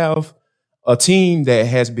you have a team that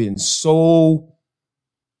has been so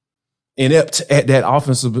inept at that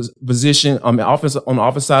offensive position, on the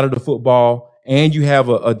offensive side of the football, and you have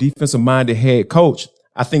a defensive-minded head coach,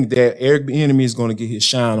 I think that Eric Bieniemy is going to get his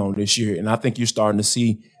shine on this year, and I think you're starting to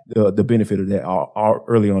see the benefit of that all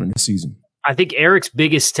early on in the season. I think Eric's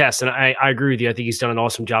biggest test, and I agree with you, I think he's done an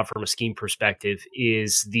awesome job from a scheme perspective,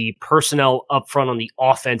 is the personnel up front on the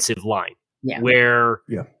offensive line, where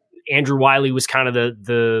Andrew Wiley was kind of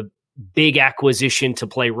the big acquisition to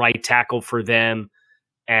play right tackle for them.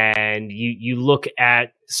 And you look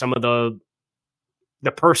at some of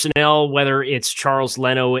the personnel, whether it's Charles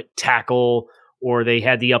Leno at tackle, or they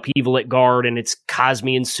had the upheaval at guard, and it's Cosme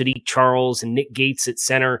and Sadiq Charles and Nick Gates at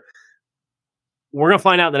center. We're going to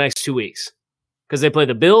find out in the next 2 weeks because they play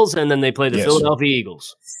the Bills and then they play the Philadelphia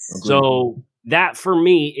Eagles. Agreed. So that for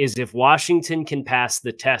me is if Washington can pass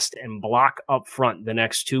the test and block up front the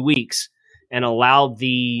next 2 weeks and allow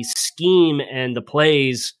the scheme and the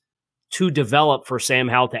plays to develop for Sam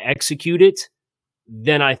Howell to execute it,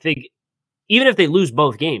 then I think even if they lose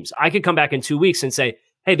both games, I could come back in 2 weeks and say,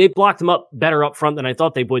 hey, they blocked them up better up front than I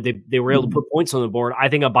thought they would. They were able to put points on the board. I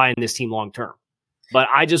think I'm buying this team long term. But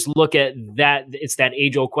I just look at that. It's that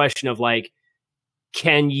age-old question of like,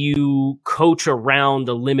 can you coach around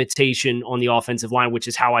the limitation on the offensive line, which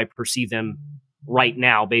is how I perceive them right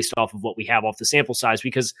now based off of what we have off the sample size.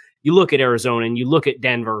 Because you look at Arizona and you look at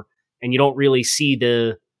Denver and you don't really see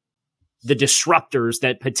the disruptors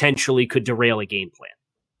that potentially could derail a game plan.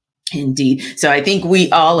 Indeed. So I think we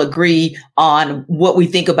all agree on what we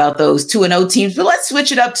think about those 2-0 teams, but let's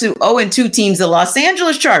switch it up to 0-2 teams. The Los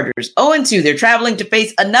Angeles Chargers, 0-2. They're traveling to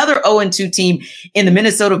face another 0-2 team in the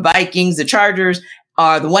Minnesota Vikings. The Chargers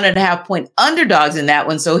are the 1.5 point underdogs in that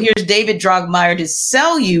one. So here's David Drogmeyer to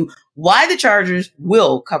sell you why the Chargers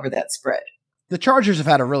will cover that spread. The Chargers have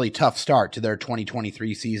had a really tough start to their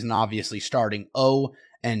 2023 season, obviously starting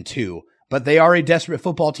 0-2. But they are a desperate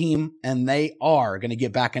football team, and they are going to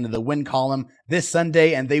get back into the win column this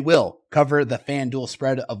Sunday, and they will cover the FanDuel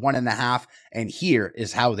spread of 1.5, and here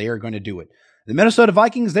is how they are going to do it. The Minnesota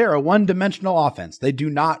Vikings, they're a one-dimensional offense. They do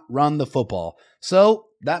not run the football. So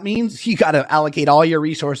that means you got to allocate all your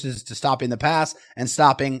resources to stopping the pass and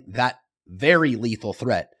stopping that very lethal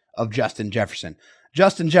threat of Justin Jefferson.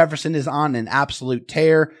 Justin Jefferson is on an absolute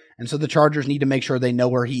tear, and so the Chargers need to make sure they know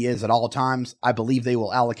where he is at all times. I believe they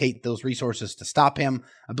will allocate those resources to stop him.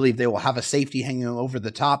 I believe they will have a safety hanging over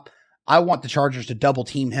the top. I want the Chargers to double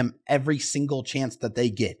team him every single chance that they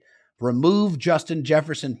get. Remove Justin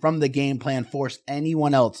Jefferson from the game plan, force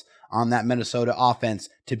anyone else on that Minnesota offense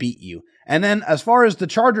to beat you. And then as far as the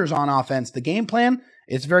Chargers on offense, the game plan,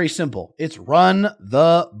 it's very simple. It's run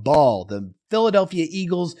the ball. The Philadelphia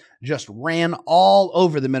Eagles just ran all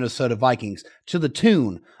over the Minnesota Vikings to the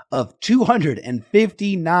tune of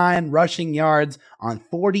 259 rushing yards on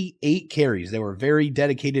 48 carries. They were very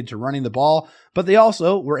dedicated to running the ball, but they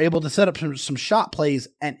also were able to set up some shot plays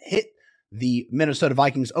and hit the Minnesota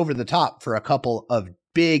Vikings over the top for a couple of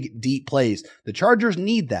big, deep plays. The Chargers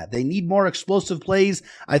need that. They need more explosive plays.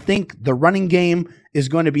 I think the running game is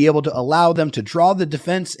going to be able to allow them to draw the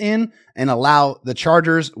defense in and allow the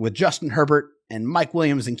Chargers with Justin Herbert and Mike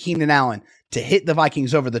Williams and Keenan Allen to hit the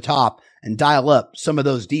Vikings over the top and dial up some of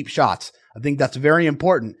those deep shots. I think that's very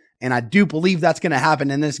important, and I do believe that's going to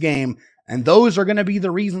happen in this game, and those are going to be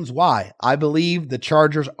the reasons why I believe the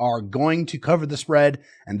Chargers are going to cover the spread,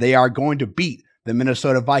 and they are going to beat the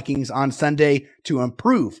Minnesota Vikings on Sunday to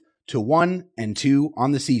improve to 1-2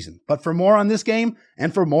 on the season. But for more on this game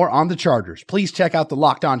and for more on the Chargers, please check out the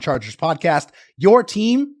Locked On Chargers podcast, your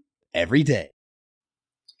team every day.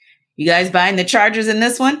 You guys buying the Chargers in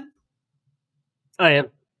this one? I am.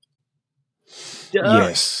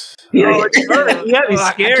 Yes. You got me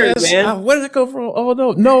scared, man. Where did it come from? Oh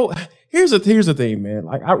no. Here's the thing, man.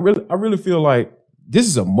 Like I really feel like this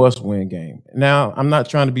is a must-win game. Now, I'm not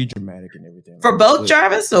trying to be dramatic and everything. For both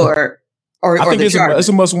Jarvis or I think it's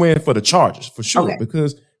a must-win for the Chargers, for sure. Okay.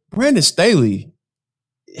 Because Brandon Staley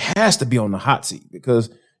has to be on the hot seat. Because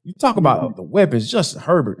you talk about the weapons, Justin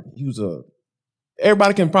Herbert,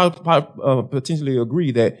 everybody can probably potentially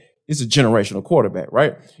agree that it's a generational quarterback,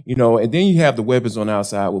 right? And then you have the weapons on the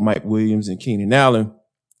outside with Mike Williams and Keenan Allen.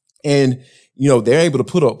 And, they're able to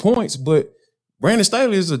put up points, but Brandon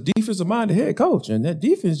Staley is a defensive-minded head coach, and that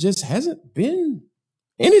defense just hasn't been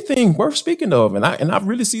anything worth speaking of. And I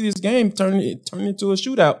really see this game turning into a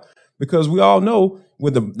shootout because we all know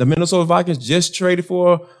when the Minnesota Vikings just traded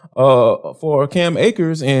for Cam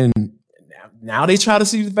Akers, and now they try to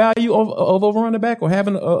see the value of a running back or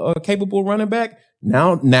having a capable running back.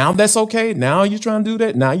 Now that's okay. Now you're trying to do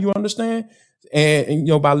that. Now you understand, and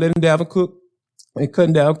by letting Dalvin Cook and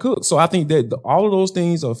cutting down Cook. So I think that all of those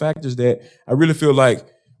things are factors that I really feel like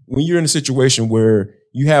when you're in a situation where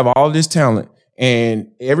you have all this talent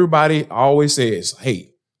and everybody always says,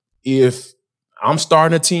 hey, if I'm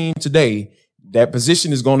starting a team today. That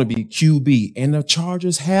position is going to be QB, and the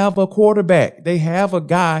Chargers have a quarterback. They have a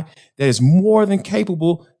guy that is more than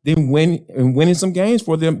capable than winning some games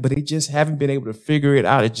for them, but they just haven't been able to figure it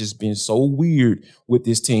out. It's just been so weird with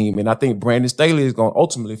this team, and I think Brandon Staley is going to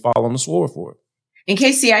ultimately fall on the sword for it. And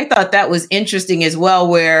Casey, I thought that was interesting as well,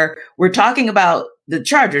 where we're talking about the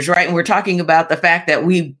Chargers, right? And we're talking about the fact that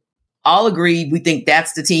we all agree we think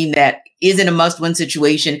that's the team that is in a must-win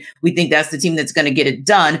situation. We think that's the team that's going to get it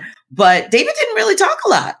done. But David didn't really talk a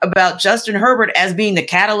lot about Justin Herbert as being the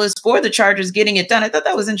catalyst for the Chargers getting it done. I thought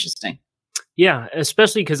that was interesting. Yeah,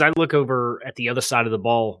 especially because I look over at the other side of the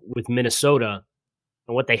ball with Minnesota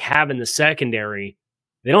and what they have in the secondary.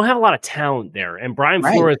 They don't have a lot of talent there. And Brian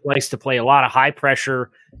Flores likes to play a lot of high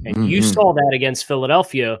pressure. And you saw that against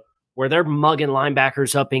Philadelphia, where they're mugging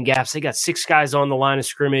linebackers up in gaps. They got 6 guys on the line of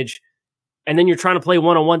scrimmage. And then you're trying to play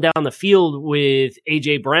one-on-one down the field with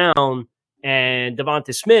A.J. Brown and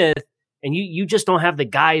Devonta Smith, and you just don't have the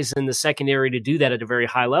guys in the secondary to do that at a very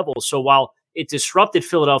high level. So while it disrupted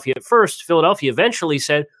Philadelphia at first, Philadelphia eventually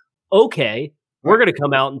said, okay, we're going to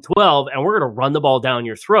come out in 12, and we're going to run the ball down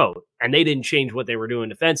your throat. And they didn't change what they were doing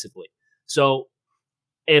defensively. So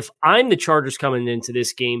if I'm the Chargers coming into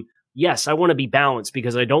this game, yes, I want to be balanced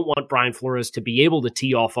because I don't want Brian Flores to be able to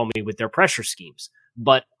tee off on me with their pressure schemes.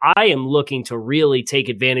 But I am looking to really take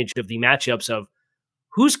advantage of the matchups of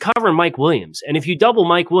who's covering Mike Williams. And if you double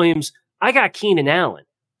Mike Williams, I got Keenan Allen.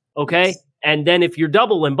 Okay. Yes. And then if you're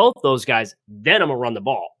doubling both those guys, then I'm going to run the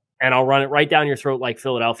ball. And I'll run it right down your throat like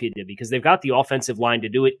Philadelphia did because they've got the offensive line to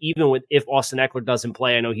do it, even if Austin Eckler doesn't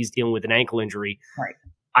play. I know he's dealing with an ankle injury.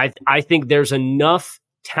 Right. I think there's enough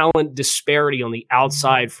talent disparity on the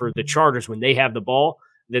outside for the Chargers when they have the ball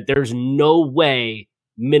that there's no way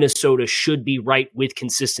Minnesota should be right with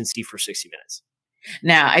consistency for 60 minutes.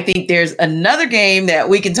 Now, I think there's another game that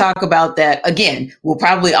we can talk about that, again, we'll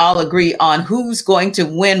probably all agree on who's going to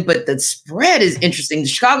win, but the spread is interesting. The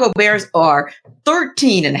Chicago Bears are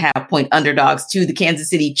 13.5-point underdogs to the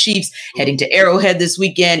Kansas City Chiefs heading to Arrowhead this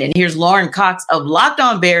weekend. And here's Lauren Cox of Locked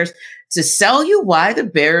On Bears to sell you why the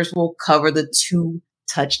Bears will cover the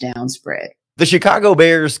 2-touchdown spread. The Chicago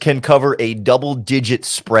Bears can cover a double-digit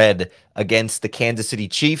spread against the Kansas City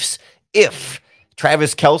Chiefs if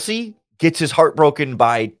Travis Kelce gets his heart broken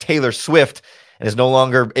by Taylor Swift and is no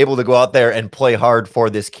longer able to go out there and play hard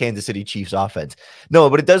for this Kansas City Chiefs offense. No,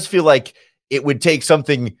 but it does feel like it would take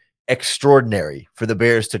something extraordinary for the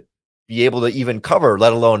Bears to be able to even cover,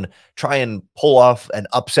 let alone try and pull off an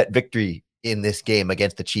upset victory in this game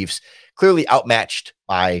against the Chiefs, clearly outmatched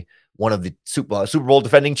by one of the Super Bowl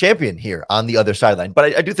defending champion here on the other sideline.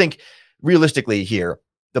 But I do think realistically here,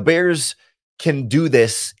 the Bears can do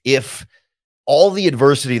this if all the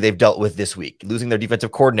adversity they've dealt with this week, losing their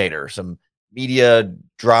defensive coordinator, some media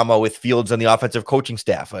drama with Fields and the offensive coaching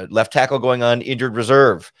staff, a left tackle going on injured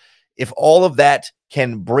reserve, if all of that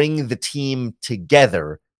can bring the team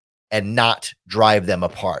together and not drive them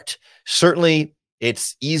apart. Certainly,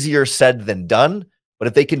 it's easier said than done, but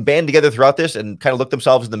if they can band together throughout this and kind of look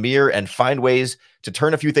themselves in the mirror and find ways to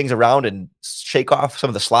turn a few things around and shake off some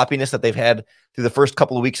of the sloppiness that they've had through the first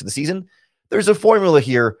couple of weeks of the season, there's a formula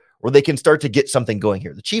here where they can start to get something going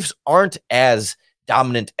here. The Chiefs aren't as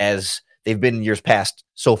dominant as they've been in years past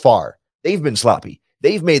so far. They've been sloppy.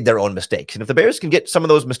 They've made their own mistakes. And if the Bears can get some of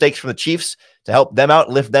those mistakes from the Chiefs to help them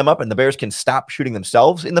out, lift them up, and the Bears can stop shooting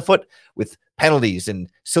themselves in the foot with penalties and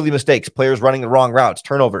silly mistakes, players running the wrong routes,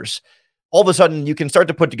 turnovers, all of a sudden you can start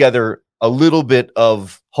to put together a little bit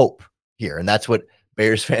of hope here. And that's what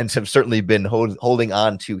Bears fans have certainly been holding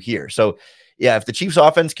on to here. So yeah, if the Chiefs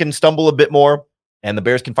offense can stumble a bit more and the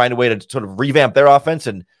Bears can find a way to sort of revamp their offense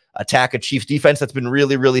and attack a Chiefs defense that's been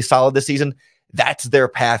really, really solid this season, that's their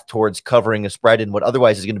path towards covering a spread in what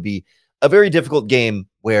otherwise is going to be a very difficult game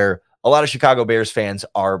where a lot of Chicago Bears fans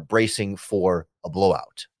are bracing for a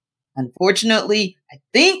blowout. Unfortunately, I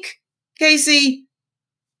think, Casey,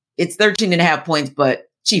 it's 13.5 points, but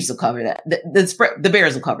Chiefs will cover that. The spread, the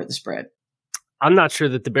Bears will cover the spread. I'm not sure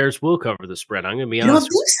that the Bears will cover the spread. I'm going to be You honest.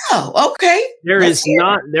 don't think so? Okay.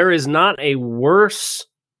 There is not a worse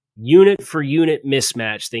unit for unit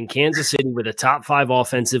mismatch than Kansas City with a top 5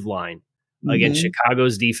 offensive line against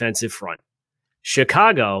Chicago's defensive front.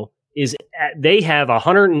 Chicago they have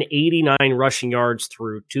 189 rushing yards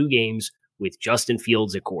through 2 games with Justin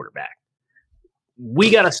Fields at quarterback.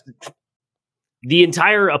 The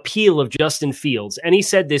entire appeal of Justin Fields, and he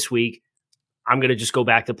said this week, I'm going to just go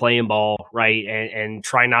back to playing ball, right, and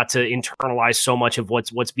try not to internalize so much of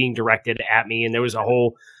what's being directed at me. And there was a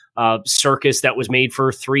whole circus that was made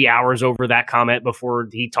for 3 hours over that comment before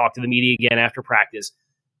he talked to the media again after practice.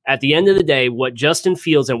 At the end of the day, what Justin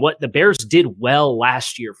Fields and what the Bears did well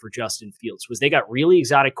last year for Justin Fields was they got really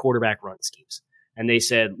exotic quarterback run schemes. And they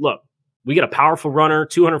said, look, we got a powerful runner,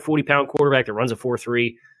 240-pound quarterback that runs a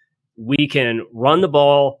 4.3. We can run the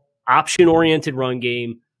ball, option-oriented run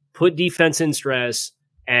game, put defense in stress,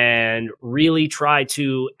 and really try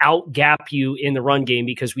to out-gap you in the run game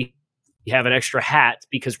because we have an extra hat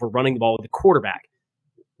because we're running the ball with the quarterback.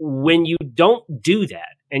 When you don't do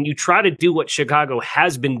that and you try to do what Chicago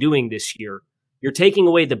has been doing this year, you're taking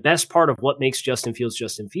away the best part of what makes Justin Fields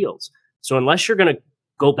Justin Fields. So unless you're going to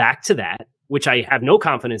go back to that, which I have no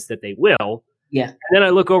confidence that they will, and then I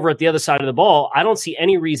look over at the other side of the ball, I don't see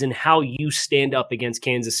any reason how you stand up against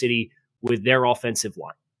Kansas City with their offensive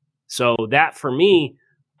line. So that, for me,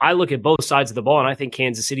 I look at both sides of the ball, and I think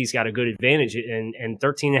Kansas City's got a good advantage. And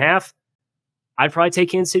 13.5, I'd probably take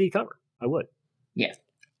Kansas City cover. I would. Yeah.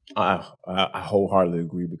 I wholeheartedly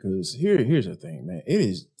agree because here's the thing, man. It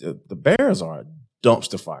is the Bears are a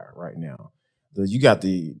dumpster fire right now. You got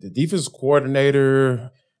the defensive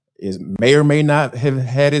coordinator may or may not have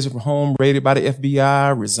had his home raided by the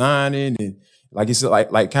FBI, resigning, and like you said,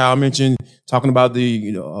 like Kyle mentioned, talking about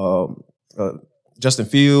the Justin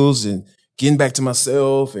Fields and getting back to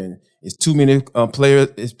myself, and it's too many players,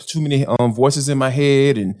 it's too many voices in my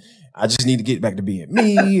head, and I just need to get back to being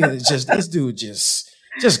me. And it's just this dude just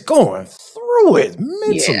going through it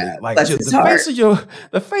mentally, like just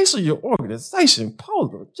the face of your organization.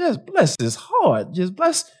 Polo, just bless his heart, just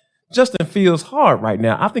bless Justin Fields' heart right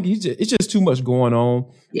now. I think it's just too much going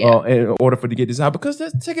on in order for to get this out. Because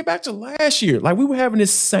let's take it back to last year, like we were having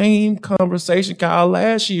this same conversation, Kyle,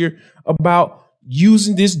 last year about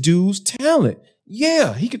using this dude's talent.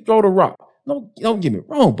 Yeah, he could throw the rock. No, don't get me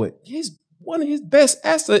wrong, but one of his best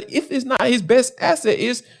assets, if it's not his best asset,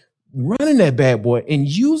 is running that bad boy and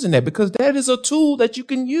using that, because that is a tool that you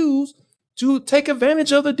can use to take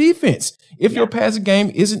advantage of the defense if your passing game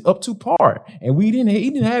isn't up to par. And he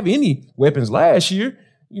didn't have any weapons last year.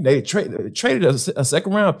 You know, they traded a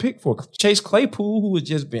second round pick for Chase Claypool, who has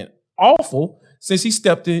just been awful since he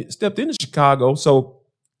stepped into Chicago. So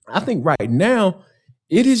I think right now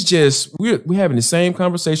it is just we're having the same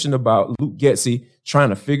conversation about Luke Getsy trying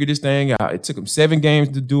to figure this thing out. It took him 7 games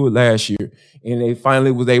to do it last year, and they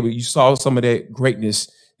finally was able. You saw some of that greatness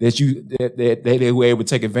that they were able to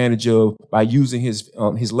take advantage of by using his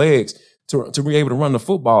legs to be able to run the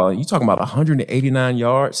football. And you're talking about 189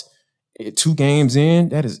 yards 2 games in.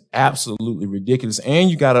 That is absolutely ridiculous. And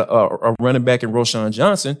you got a running back in Roschon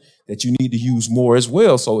Johnson that you need to use more as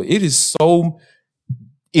well. So it is so.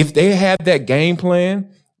 If they have that game plan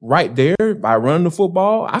right there by running the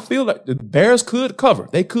football, I feel like the Bears could cover.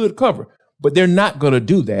 They could cover, but they're not going to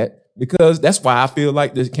do that, because that's why I feel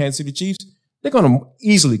like the Kansas City Chiefs, they're going to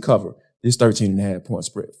easily cover this 13.5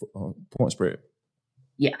 point spread.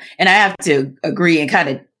 Yeah. And I have to agree and kind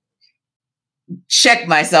of check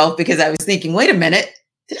myself, because I was thinking, wait a minute,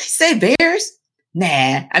 did I say Bears?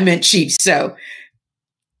 Nah, I meant Chiefs. So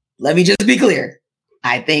let me just be clear.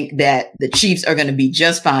 I think that the Chiefs are going to be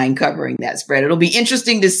just fine covering that spread. It'll be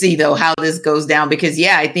interesting to see, though, how this goes down, because,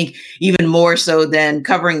 I think even more so than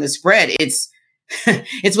covering the spread, it's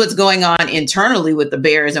what's going on internally with the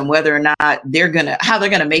Bears, and whether or not how they're going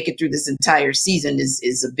to make it through this entire season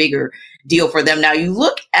is a bigger deal for them. Now, you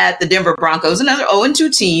look at the Denver Broncos, another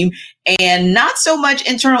 0-2 team, and not so much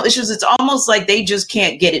internal issues. It's almost like they just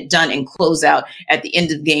can't get it done and close out at the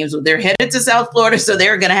end of the games. They're headed to South Florida, so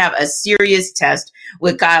they're going to have a serious test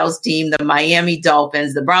with Kyle's team, the Miami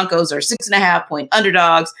Dolphins. The Broncos are 6.5-point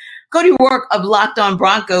underdogs. Cody Rourke of Locked On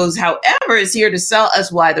Broncos, however, is here to tell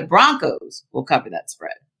us why the Broncos will cover that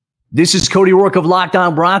spread. This is Cody Rourke of Locked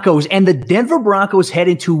On Broncos, and the Denver Broncos head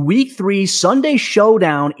into Week 3 Sunday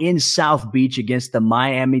showdown in South Beach against the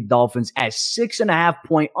Miami Dolphins as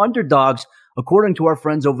 6.5-point underdogs, according to our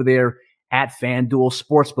friends over there at FanDuel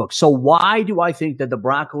Sportsbook. So why do I think that the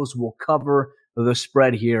Broncos will cover the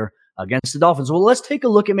spread here against the Dolphins? Well, let's take a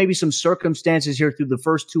look at maybe some circumstances here through the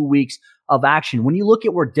first 2 weeks of action. When you look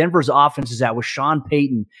at where Denver's offense is at with Sean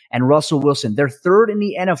Payton and Russell Wilson, they're 3rd in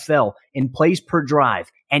the NFL in plays per drive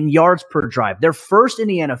and yards per drive. They're 1st in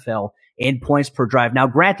the NFL in points per drive. Now,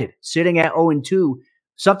 granted, sitting at 0-2,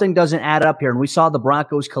 something doesn't add up here. And we saw the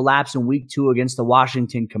Broncos collapse in Week 2 against the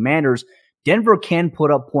Washington Commanders. Denver can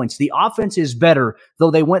put up points. The offense is better, though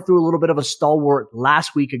they went through a little bit of a stalwart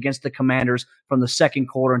last week against the Commanders from the second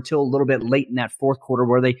quarter until a little bit late in that fourth quarter,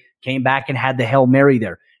 where they came back and had the Hail Mary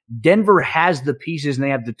there. Denver has the pieces and they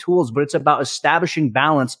have the tools, but it's about establishing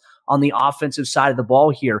balance on the offensive side of the ball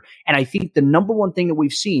here. And I think the number one thing that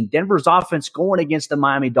we've seen, Denver's offense going against the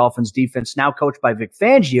Miami Dolphins defense, now coached by Vic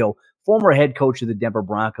Fangio, former head coach of the Denver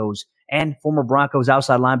Broncos, and former Broncos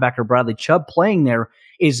outside linebacker Bradley Chubb playing there,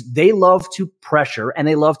 is they love to pressure and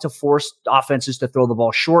they love to force offenses to throw the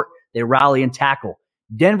ball short. They rally and tackle.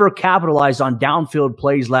 Denver capitalized on downfield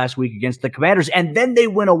plays last week against the Commanders, and then they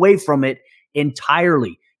went away from it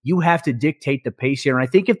entirely. You have to dictate the pace here. And I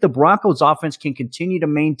think if the Broncos offense can continue to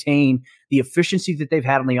maintain the efficiency that they've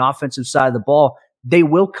had on the offensive side of the ball, they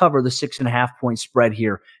will cover the 6.5-point spread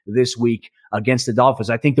here this week against the Dolphins.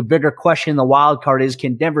 I think the bigger question in the wild card is,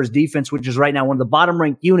 can Denver's defense, which is right now one of the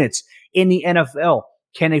bottom-ranked units in the NFL,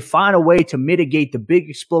 can they find a way to mitigate the big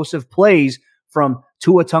explosive plays from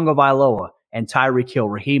Tua Tagovailoa and Tyreek Hill,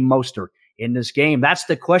 Raheem Mostert in this game? That's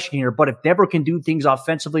the question here. But if Denver can do things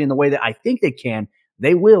offensively in the way that I think they can,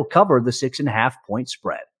 they will cover the 6.5-point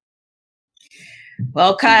spread.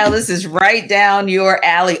 Well, Kyle, this is right down your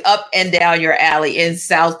alley, up and down your alley in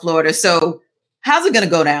South Florida. So how's it going to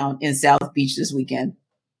go down in South Beach this weekend?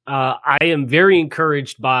 I am very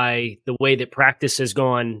encouraged by the way that practice has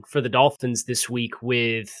gone for the Dolphins this week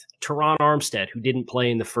with Teron Armstead, who didn't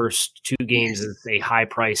play in the first 2 games as a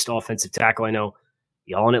high-priced offensive tackle. I know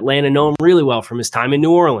y'all in Atlanta know him really well from his time in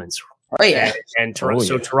New Orleans. Oh, yeah.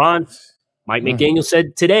 So Teron, Mike McDaniel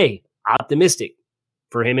said today, optimistic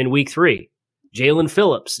for him in week 3. Jalen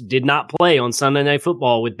Phillips did not play on Sunday Night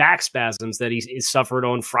Football with back spasms that he suffered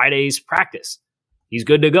on Friday's practice. He's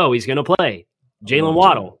good to go. He's going to play. Jalen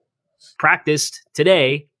Waddle practiced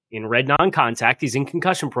today in red non-contact. He's in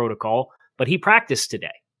concussion protocol, but he practiced today,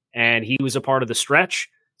 and he was a part of the stretch.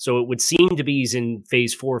 So it would seem to be he's in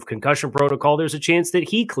phase 4 of concussion protocol. There's a chance that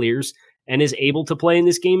he clears and is able to play in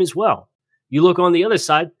this game as well. You look on the other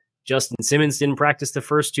side, Justin Simmons didn't practice the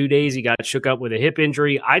first 2 days. He got shook up with a hip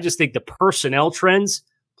injury. I just think the personnel trends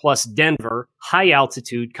plus Denver, high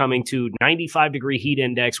altitude coming to 95-degree heat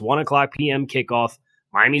index, 1 o'clock p.m. kickoff.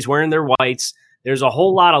 Miami's wearing their whites. There's a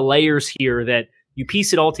whole lot of layers here that you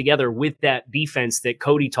piece it all together with that defense that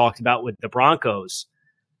Cody talked about with the Broncos.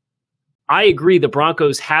 I agree the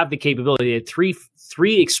Broncos have the capability. They had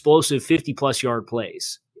three explosive 50-plus yard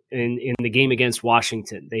plays in the game against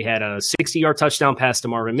Washington. They had a 60-yard touchdown pass to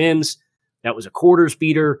Marvin Mims. That was a quarters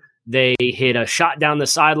beater. They hit a shot down the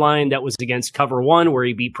sideline that was against cover 1 where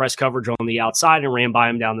he beat press coverage on the outside and ran by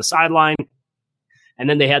him down the sideline. And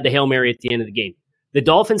then they had the Hail Mary at the end of the game. The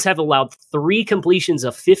Dolphins have allowed 3 completions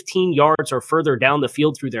of 15 yards or further down the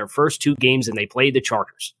field through their first 2 games, and they played the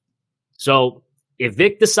Chargers. So if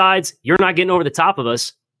Vic decides you're not getting over the top of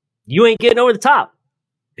us, you ain't getting over the top,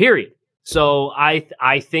 period. So I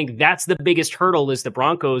think that's the biggest hurdle is the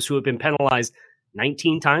Broncos, who have been penalized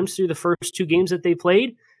 19 times through the first 2 games that they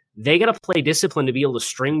played. They got to play discipline to be able to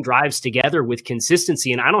string drives together with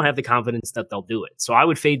consistency, and I don't have the confidence that they'll do it. So I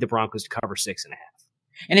would fade the Broncos to cover 6.5.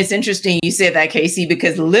 And it's interesting you said that, Casey,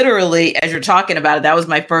 because literally as you're talking about it, that was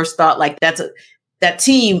my first thought. Like that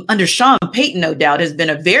team under Sean Payton, no doubt, has been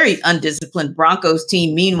a very undisciplined Broncos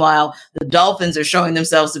team. Meanwhile, the Dolphins are showing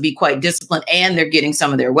themselves to be quite disciplined, and they're getting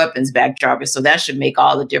some of their weapons back, Jarvis. So that should make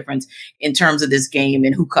all the difference in terms of this game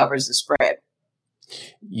and who covers the spread.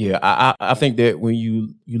 Yeah, I think that when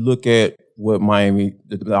you look at what Miami,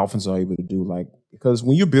 the Dolphins are able to do, like, because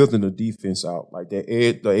when you're building the defense out, like the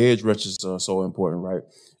edge rushes are so important, right?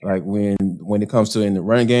 Like when it comes to in the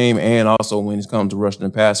run game, and also when it comes to rushing the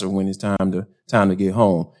passer, when it's time to get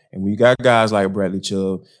home. And when you got guys like Bradley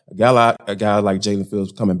Chubb, a guy like Jalen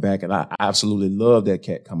Phillips coming back, and I absolutely love that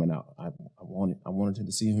cat coming out. I wanted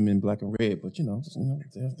to see him in black and red, but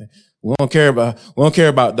we don't care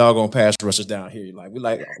about doggone pass rushers down here. Like we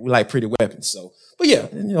like pretty weapons. So, but yeah,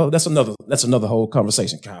 that's another whole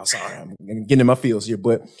conversation, Kyle. Sorry, I'm getting in my feels here.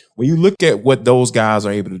 But when you look at what those guys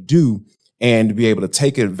are able to do and to be able to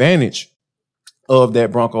take advantage of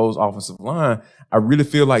that Broncos offensive line, I really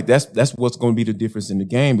feel like that's what's going to be the difference in the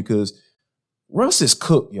game, because Russ is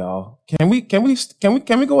cooked, y'all. Can we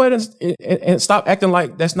go ahead and stop acting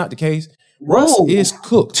like that's not the case? Russ is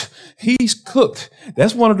cooked. He's cooked.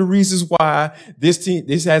 That's one of the reasons why this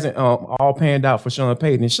hasn't all panned out for Sean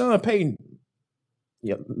Payton. And Sean Payton,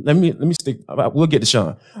 yeah, let me stick. We'll get to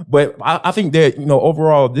Sean, but I think that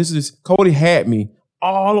overall, Cody had me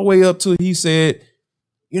all the way up to he said,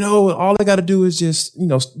 all they got to do is just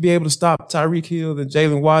be able to stop Tyreek Hill and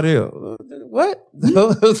Jalen Waddell. What?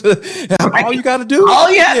 All you got to do?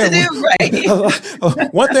 All you have to do,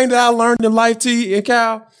 right? One thing that I learned in life, T and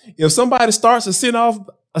Cal, if somebody starts to send off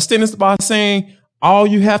a sentence by saying all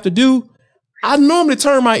you have to do, I normally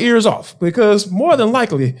turn my ears off, because more than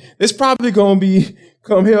likely it's probably going to be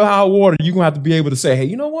come hell high water. You're going to have to be able to say, hey,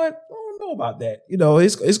 you know what? I don't know about that.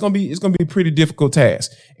 It's going to be a pretty difficult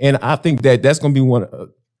task, and I think that's going to be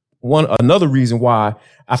another reason why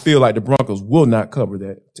I feel like the Broncos will not cover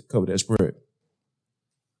that spread.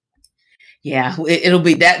 Yeah, it'll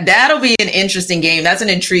be that'll be an interesting game. That's an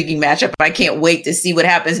intriguing matchup. I can't wait to see what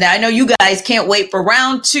happens. Now, I know you guys can't wait for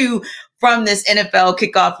round 2 from this NFL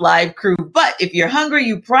Kickoff Live crew, but if you're hungry,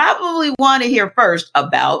 you probably want to hear first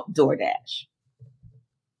about DoorDash.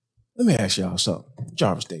 Let me ask y'all something.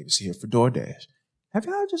 Jarvis Davis here for DoorDash. Have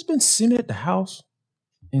y'all just been sitting at the house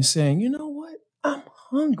and saying, you know what? I'm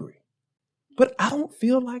hungry, but I don't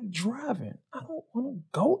feel like driving. I don't want to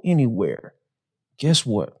go anywhere. Guess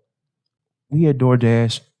what? We at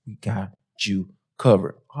DoorDash, we got you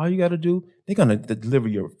covered. All you got to do, they're going to deliver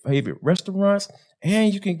your favorite restaurants,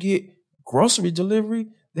 and you can get grocery delivery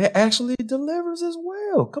that actually delivers as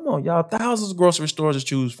well. Come on, y'all. Thousands of grocery stores to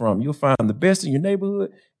choose from. You'll find the best in your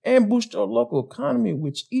neighborhood and boost your local economy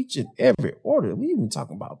with each and every order. We even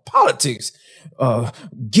talking about politics,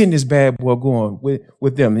 getting this bad boy going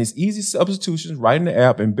with them. It's easy substitutions right in the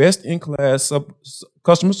app and best-in-class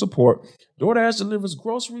customer support. DoorDash delivers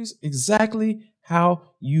groceries exactly how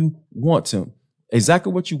you want them.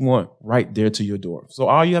 Exactly what you want right there to your door. So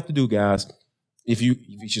all you have to do, guys, if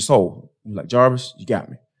it's your soul, you're like, Jarvis, you got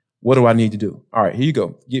me. What do I need to do? All right, here you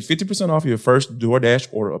go. Get 50% off your first DoorDash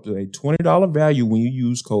order up to a $20 value when you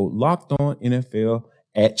use code LOCKEDONNFL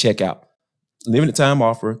at checkout. Limited time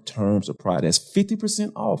offer, terms apply. That's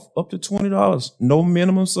 50% off, up to $20. No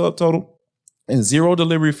minimum subtotal and 0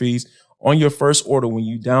 delivery fees on your first order when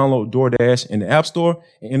you download DoorDash in the App Store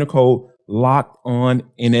and enter code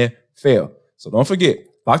LOCKEDONNFL. So don't forget,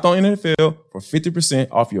 Locked On NFL for 50%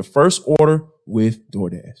 off your first order with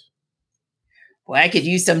DoorDash. Well, I could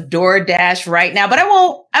use some DoorDash right now, but I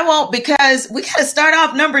won't because we got to start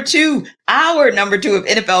off our number two of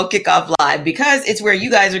NFL Kickoff Live, because it's where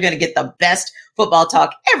you guys are going to get the best football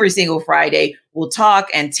talk every single Friday. We'll talk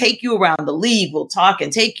and take you around the league. We'll talk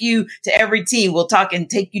and take you to every team. We'll talk and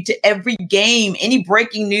take you to every game, any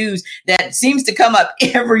breaking news that seems to come up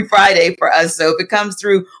every Friday for us. So if it comes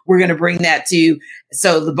through, we're going to bring that to you.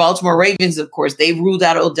 So the Baltimore Ravens, of course, they ruled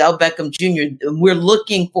out Odell Beckham Jr. We're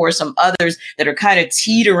looking for some others that are kind of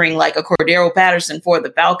teetering like a Cordero Patterson for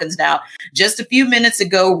the Falcons now. Just a few minutes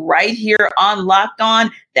ago, right here on Locked On,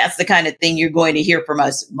 that's the kind of thing you're going to hear from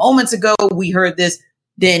us. Moments ago, we heard this,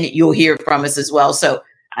 then you'll hear from us as well. So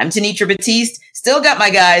I'm Tanitra Batiste, still got my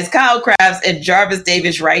guys, Kyle Krabs and Jarvis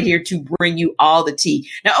Davis right here to bring you all the tea.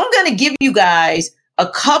 Now, I'm going to give you guys a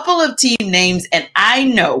couple of team names, and I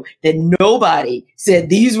know that nobody said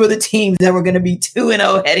these were the teams that were going to be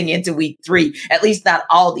 2-0 heading into week 3. At least not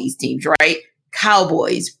all these teams, right?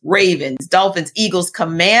 Cowboys, Ravens, Dolphins, Eagles,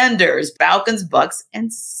 Commanders, Falcons, Bucs,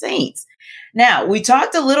 and Saints. Now, we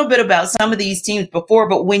talked a little bit about some of these teams before,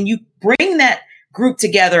 but when you bring that group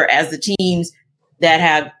together as the teams that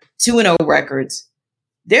have 2-0 records,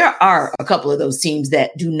 there are a couple of those teams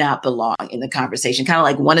that do not belong in the conversation. Kind of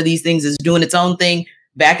like one of these things is doing its own thing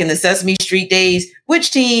back in the Sesame Street days.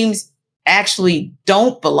 Which teams actually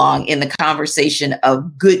don't belong in the conversation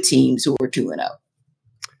of good teams who are 2-0?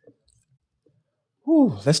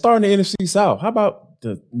 Let's start in the NFC South. How about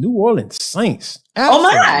the New Orleans Saints?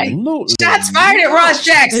 Absolutely. Oh my! Shots fired at Ross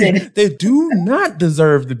Jackson. They do not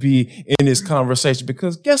deserve to be in this conversation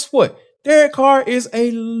because guess what? Derek Carr is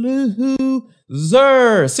a loser.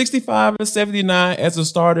 65-79 as a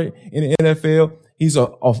starter in the NFL. He's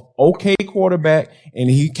a okay quarterback, and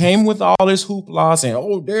he came with all this hoopla saying,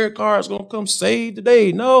 "Oh, Derek Carr is going to come save the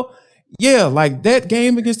day." No, yeah, like that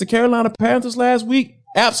game against the Carolina Panthers last week,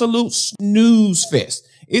 absolute snooze fest.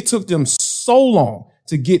 It took them so long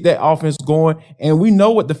to get that offense going, and we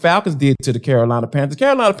know what the Falcons did to the Carolina Panthers.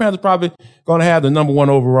 Carolina Panthers probably going to have the number 1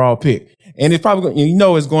 overall pick, and it's probably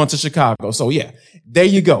it's going to Chicago. So yeah, there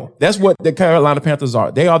you go. That's what the Carolina Panthers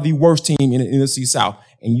are. They are the worst team in the NFC South,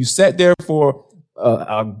 and you sat there for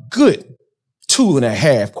a good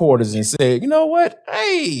 2.5 quarters and said, you know what?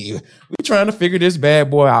 Hey, we're trying to figure this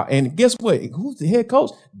bad boy out. And guess what? Who's the head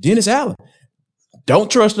coach? Dennis Allen.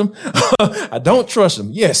 Don't trust him. I don't trust him.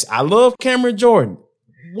 Yes, I love Cameron Jordan.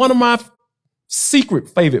 One of my secret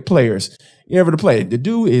favorite players ever to play. The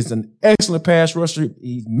dude is an excellent pass rusher.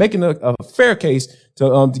 He's making a fair case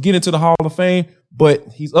to get into the Hall of Fame, but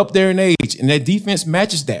he's up there in age, and that defense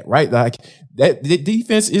matches that, right? Like that the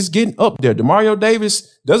defense is getting up there. DeMario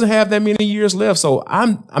Davis doesn't have that many years left, so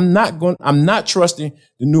I'm not trusting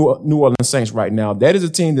the New Orleans Saints right now. That is a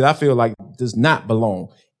team that I feel like does not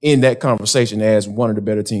belong in that conversation as one of the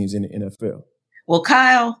better teams in the NFL. Well,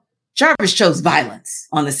 Kyle, Jarvis chose violence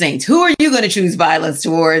on the Saints. Who are you going to choose violence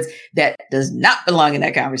towards that does not belong in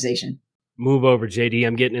that conversation? Move over, JD.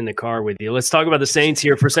 I'm getting in the car with you. Let's talk about the Saints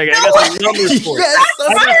here for a second. I got some numbers for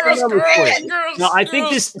you. No,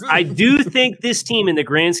 I do think this team in the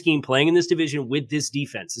grand scheme playing in this division with this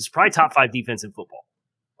defense is probably top 5 defense in football.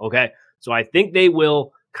 Okay. So I think they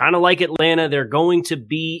will, kind of like Atlanta, they're going to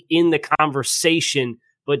be in the conversation,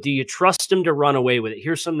 but do you trust them to run away with it?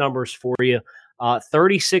 Here's some numbers for you.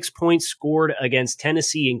 36 points scored against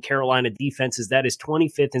Tennessee and Carolina defenses. That is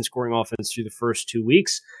 25th in scoring offense through the first 2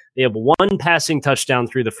 weeks. They have 1 passing touchdown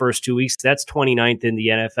through the first 2 weeks. That's 29th in the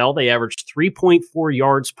NFL. They averaged 3.4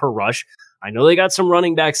 yards per rush. I know they got some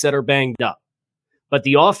running backs that are banged up, but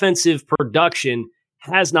the offensive production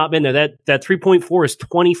has not been there. That 3.4 is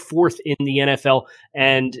 24th in the NFL.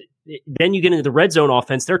 And then you get into the red zone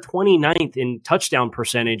offense. They're 29th in touchdown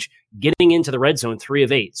percentage, getting into the red zone, 3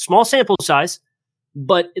 of 8. Small sample size,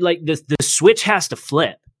 but like the switch has to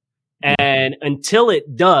flip. And until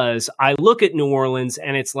it does, I look at New Orleans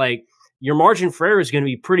and it's like your margin for error is going to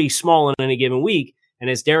be pretty small in any given week. And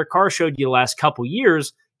as Derek Carr showed you the last couple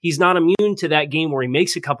years, he's not immune to that game where he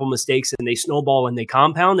makes a couple mistakes and they snowball and they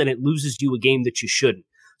compound and it loses you a game that you shouldn't.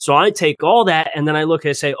 So I take all that and then I look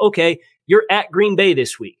and say, okay, you're at Green Bay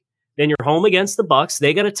this week. Then you're home against the Bucs.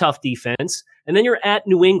 They got a tough defense. And then you're at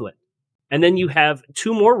New England. And then you have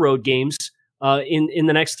 2 more road games in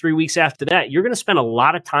the next 3 weeks after that. You're going to spend a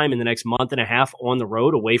lot of time in the next month and a half on the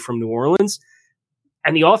road away from New Orleans.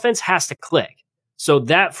 And the offense has to click. So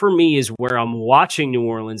that for me is where I'm watching New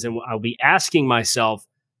Orleans. And I'll be asking myself,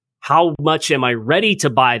 how much am I ready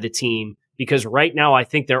to buy the team? Because right now I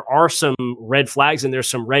think there are some red flags and there's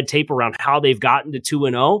some red tape around how they've gotten to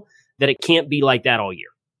 2-0 that it can't be like that all year.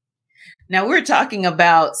 Now we're talking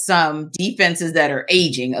about some defenses that are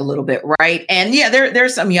aging a little bit, right? And yeah,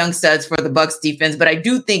 there's some young studs for the Bucs defense, but I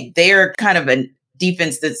do think they're kind of a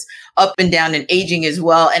defense that's up and down and aging as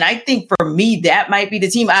well. And I think for me, that might be the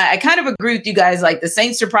team. I kind of agree with you guys. Like the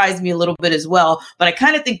Saints surprised me a little bit as well, but I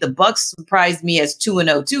kind of think the Bucs surprised me as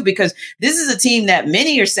 2-0 too, because this is a team that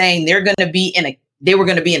many are saying they were going to be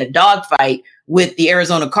in a dogfight with the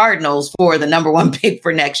Arizona Cardinals for the number 1 pick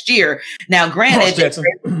for next year. Now, granted,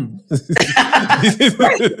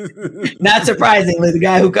 not surprisingly, the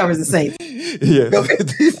guy who covers the Saints. Yes. Okay.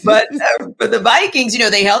 But for the Vikings,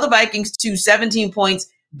 they held the Vikings to 17 points.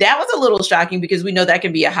 That was a little shocking because we know that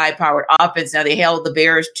can be a high-powered offense. Now, they held the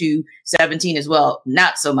Bears to 17 as well.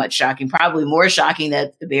 Not so much shocking. Probably more shocking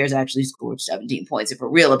that the Bears actually scored 17 points if we're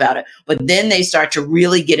real about it. But then they start to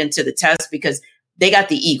really get into the test because they got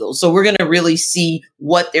the Eagles. So we're going to really see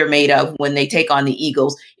what they're made of when they take on the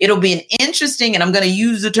Eagles. It'll be an interesting, and I'm going to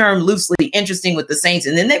use the term loosely, interesting with the Saints.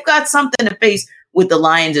 And then they've got something to face with the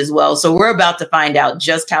Lions as well. So we're about to find out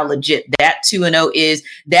just how legit that 2-0 is.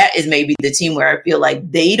 That is maybe the team where I feel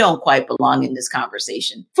like they don't quite belong in this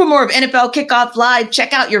conversation. For more of NFL Kickoff Live,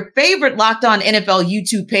 check out your favorite Locked On NFL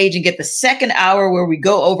YouTube page and get the second hour where we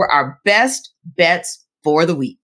go over our best bets for the week.